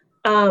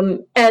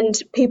 And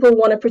people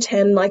want to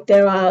pretend like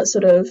there are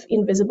sort of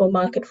invisible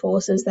market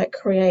forces that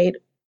create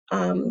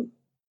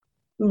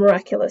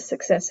miraculous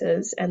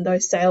successes and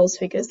those sales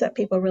figures that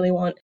people really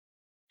want,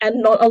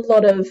 and not a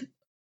lot of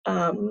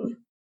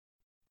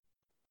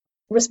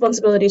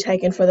responsibility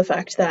taken for the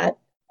fact that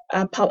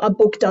a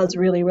book does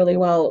really, really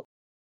well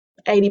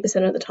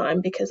 80% of the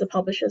time because the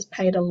publishers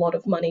paid a lot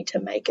of money to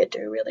make it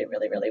do really,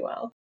 really, really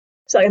well.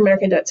 So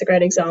American Dirt's a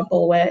great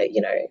example where,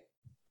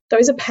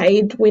 those are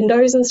paid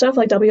windows and stuff,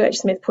 like W.H.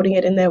 Smith putting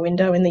it in their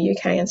window in the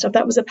UK and stuff.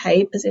 That was a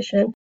paid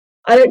position.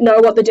 I don't know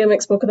what the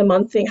Dymocks Book of the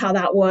Month thing, how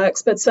that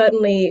works, but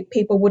certainly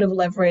people would have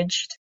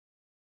leveraged,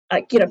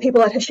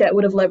 people at Hachette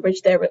would have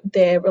leveraged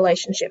their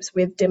relationships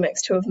with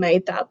Dymocks to have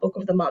made that Book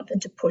of the Month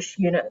and to push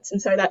units.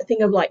 And so that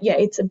thing of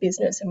it's a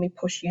business and we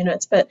push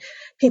units, but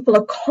people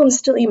are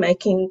constantly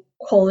making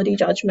quality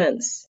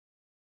judgments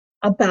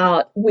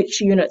about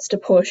which units to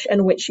push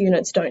and which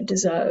units don't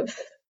deserve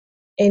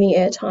any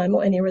airtime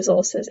or any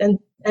resources. And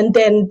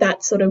then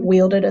that's sort of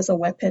wielded as a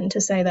weapon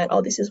to say that,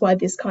 this is why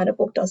this kind of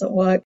book doesn't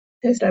work.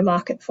 There's no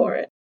market for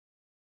it.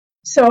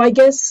 So I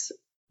guess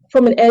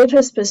from an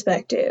editor's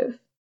perspective,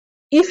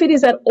 if it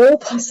is at all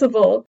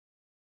possible,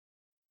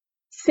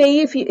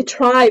 see if you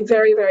try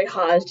very, very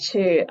hard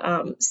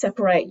to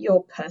separate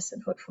your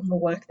personhood from the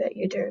work that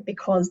you do,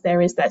 because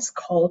there is that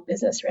cold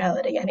business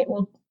reality and it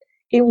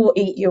will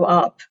eat you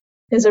up.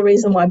 There's a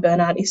reason why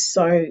burnout is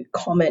so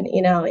common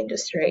in our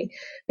industry,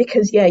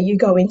 because, you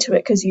go into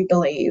it because you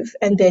believe,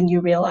 and then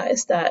you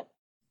realize that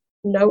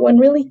no one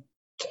really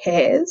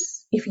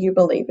cares if you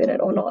believe in it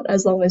or not,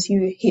 as long as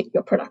you hit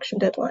your production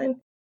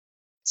deadline.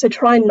 So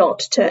try not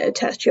to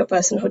attach your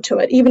personhood to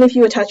it, even if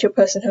you attach your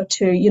personhood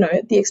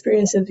to, the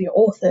experience of your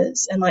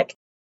authors and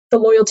the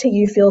loyalty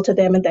you feel to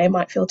them and they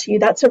might feel to you.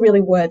 That's a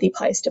really worthy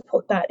place to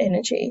put that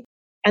energy.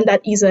 And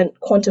that isn't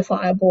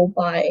quantifiable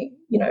by,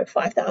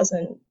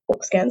 5,000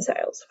 book scan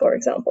sales, for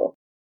example.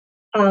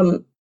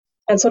 And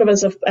sort of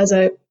as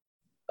a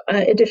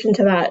addition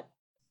to that,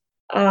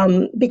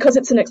 because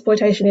it's an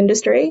exploitation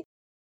industry,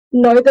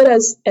 know that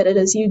as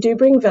editors, you do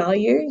bring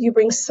value. You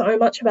bring so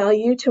much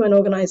value to an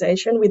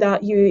organization.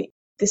 Without you,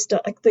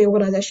 the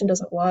organization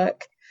doesn't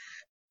work.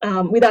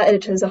 Without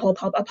editors,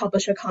 a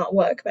publisher can't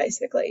work,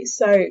 basically.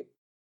 So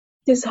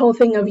this whole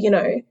thing of,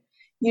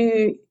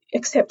 you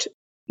accept,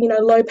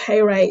 low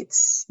pay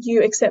rates,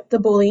 you accept the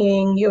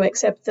bullying, you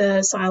accept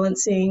the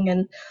silencing,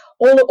 and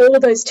all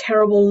of those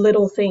terrible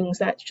little things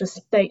that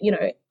just,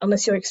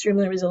 unless you're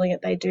extremely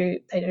resilient, they do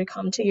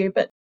come to you.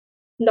 But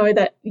know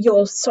that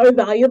you're so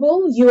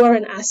valuable, you are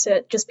an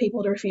asset, just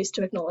people to refuse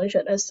to acknowledge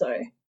it as so.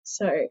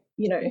 So,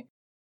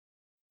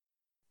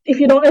 if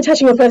you're not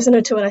attaching a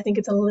personhood to it, I think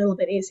it's a little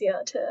bit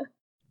easier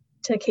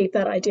to keep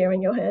that idea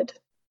in your head.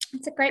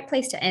 It's a great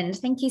place to end.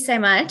 Thank you so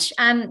much.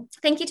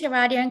 Thank you to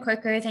Radhiah and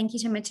Coco. Thank you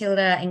to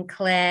Matilda and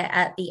Claire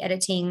at the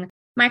Editing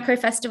Micro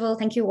Festival.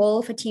 Thank you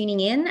all for tuning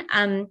in.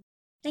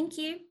 Thank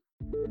you.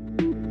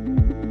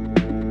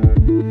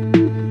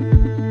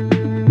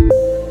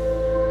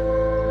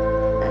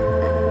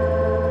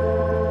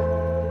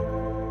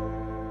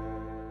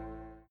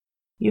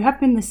 You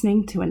have been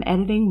listening to an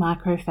Editing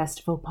Micro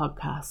Festival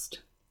podcast.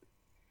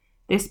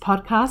 This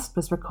podcast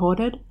was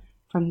recorded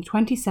from the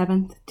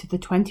 27th to the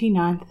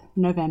 29th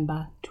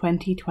November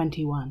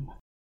 2021.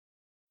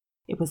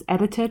 It was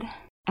edited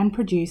and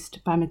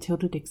produced by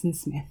Matilda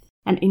Dixon-Smith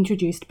and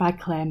introduced by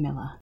Claire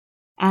Miller,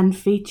 and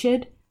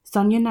featured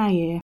Sonia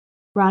Nair,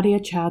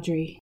 Radhiah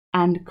Chowdury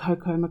and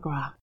Coco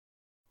McGrath,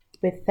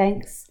 with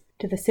thanks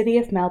to the City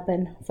of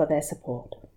Melbourne for their support.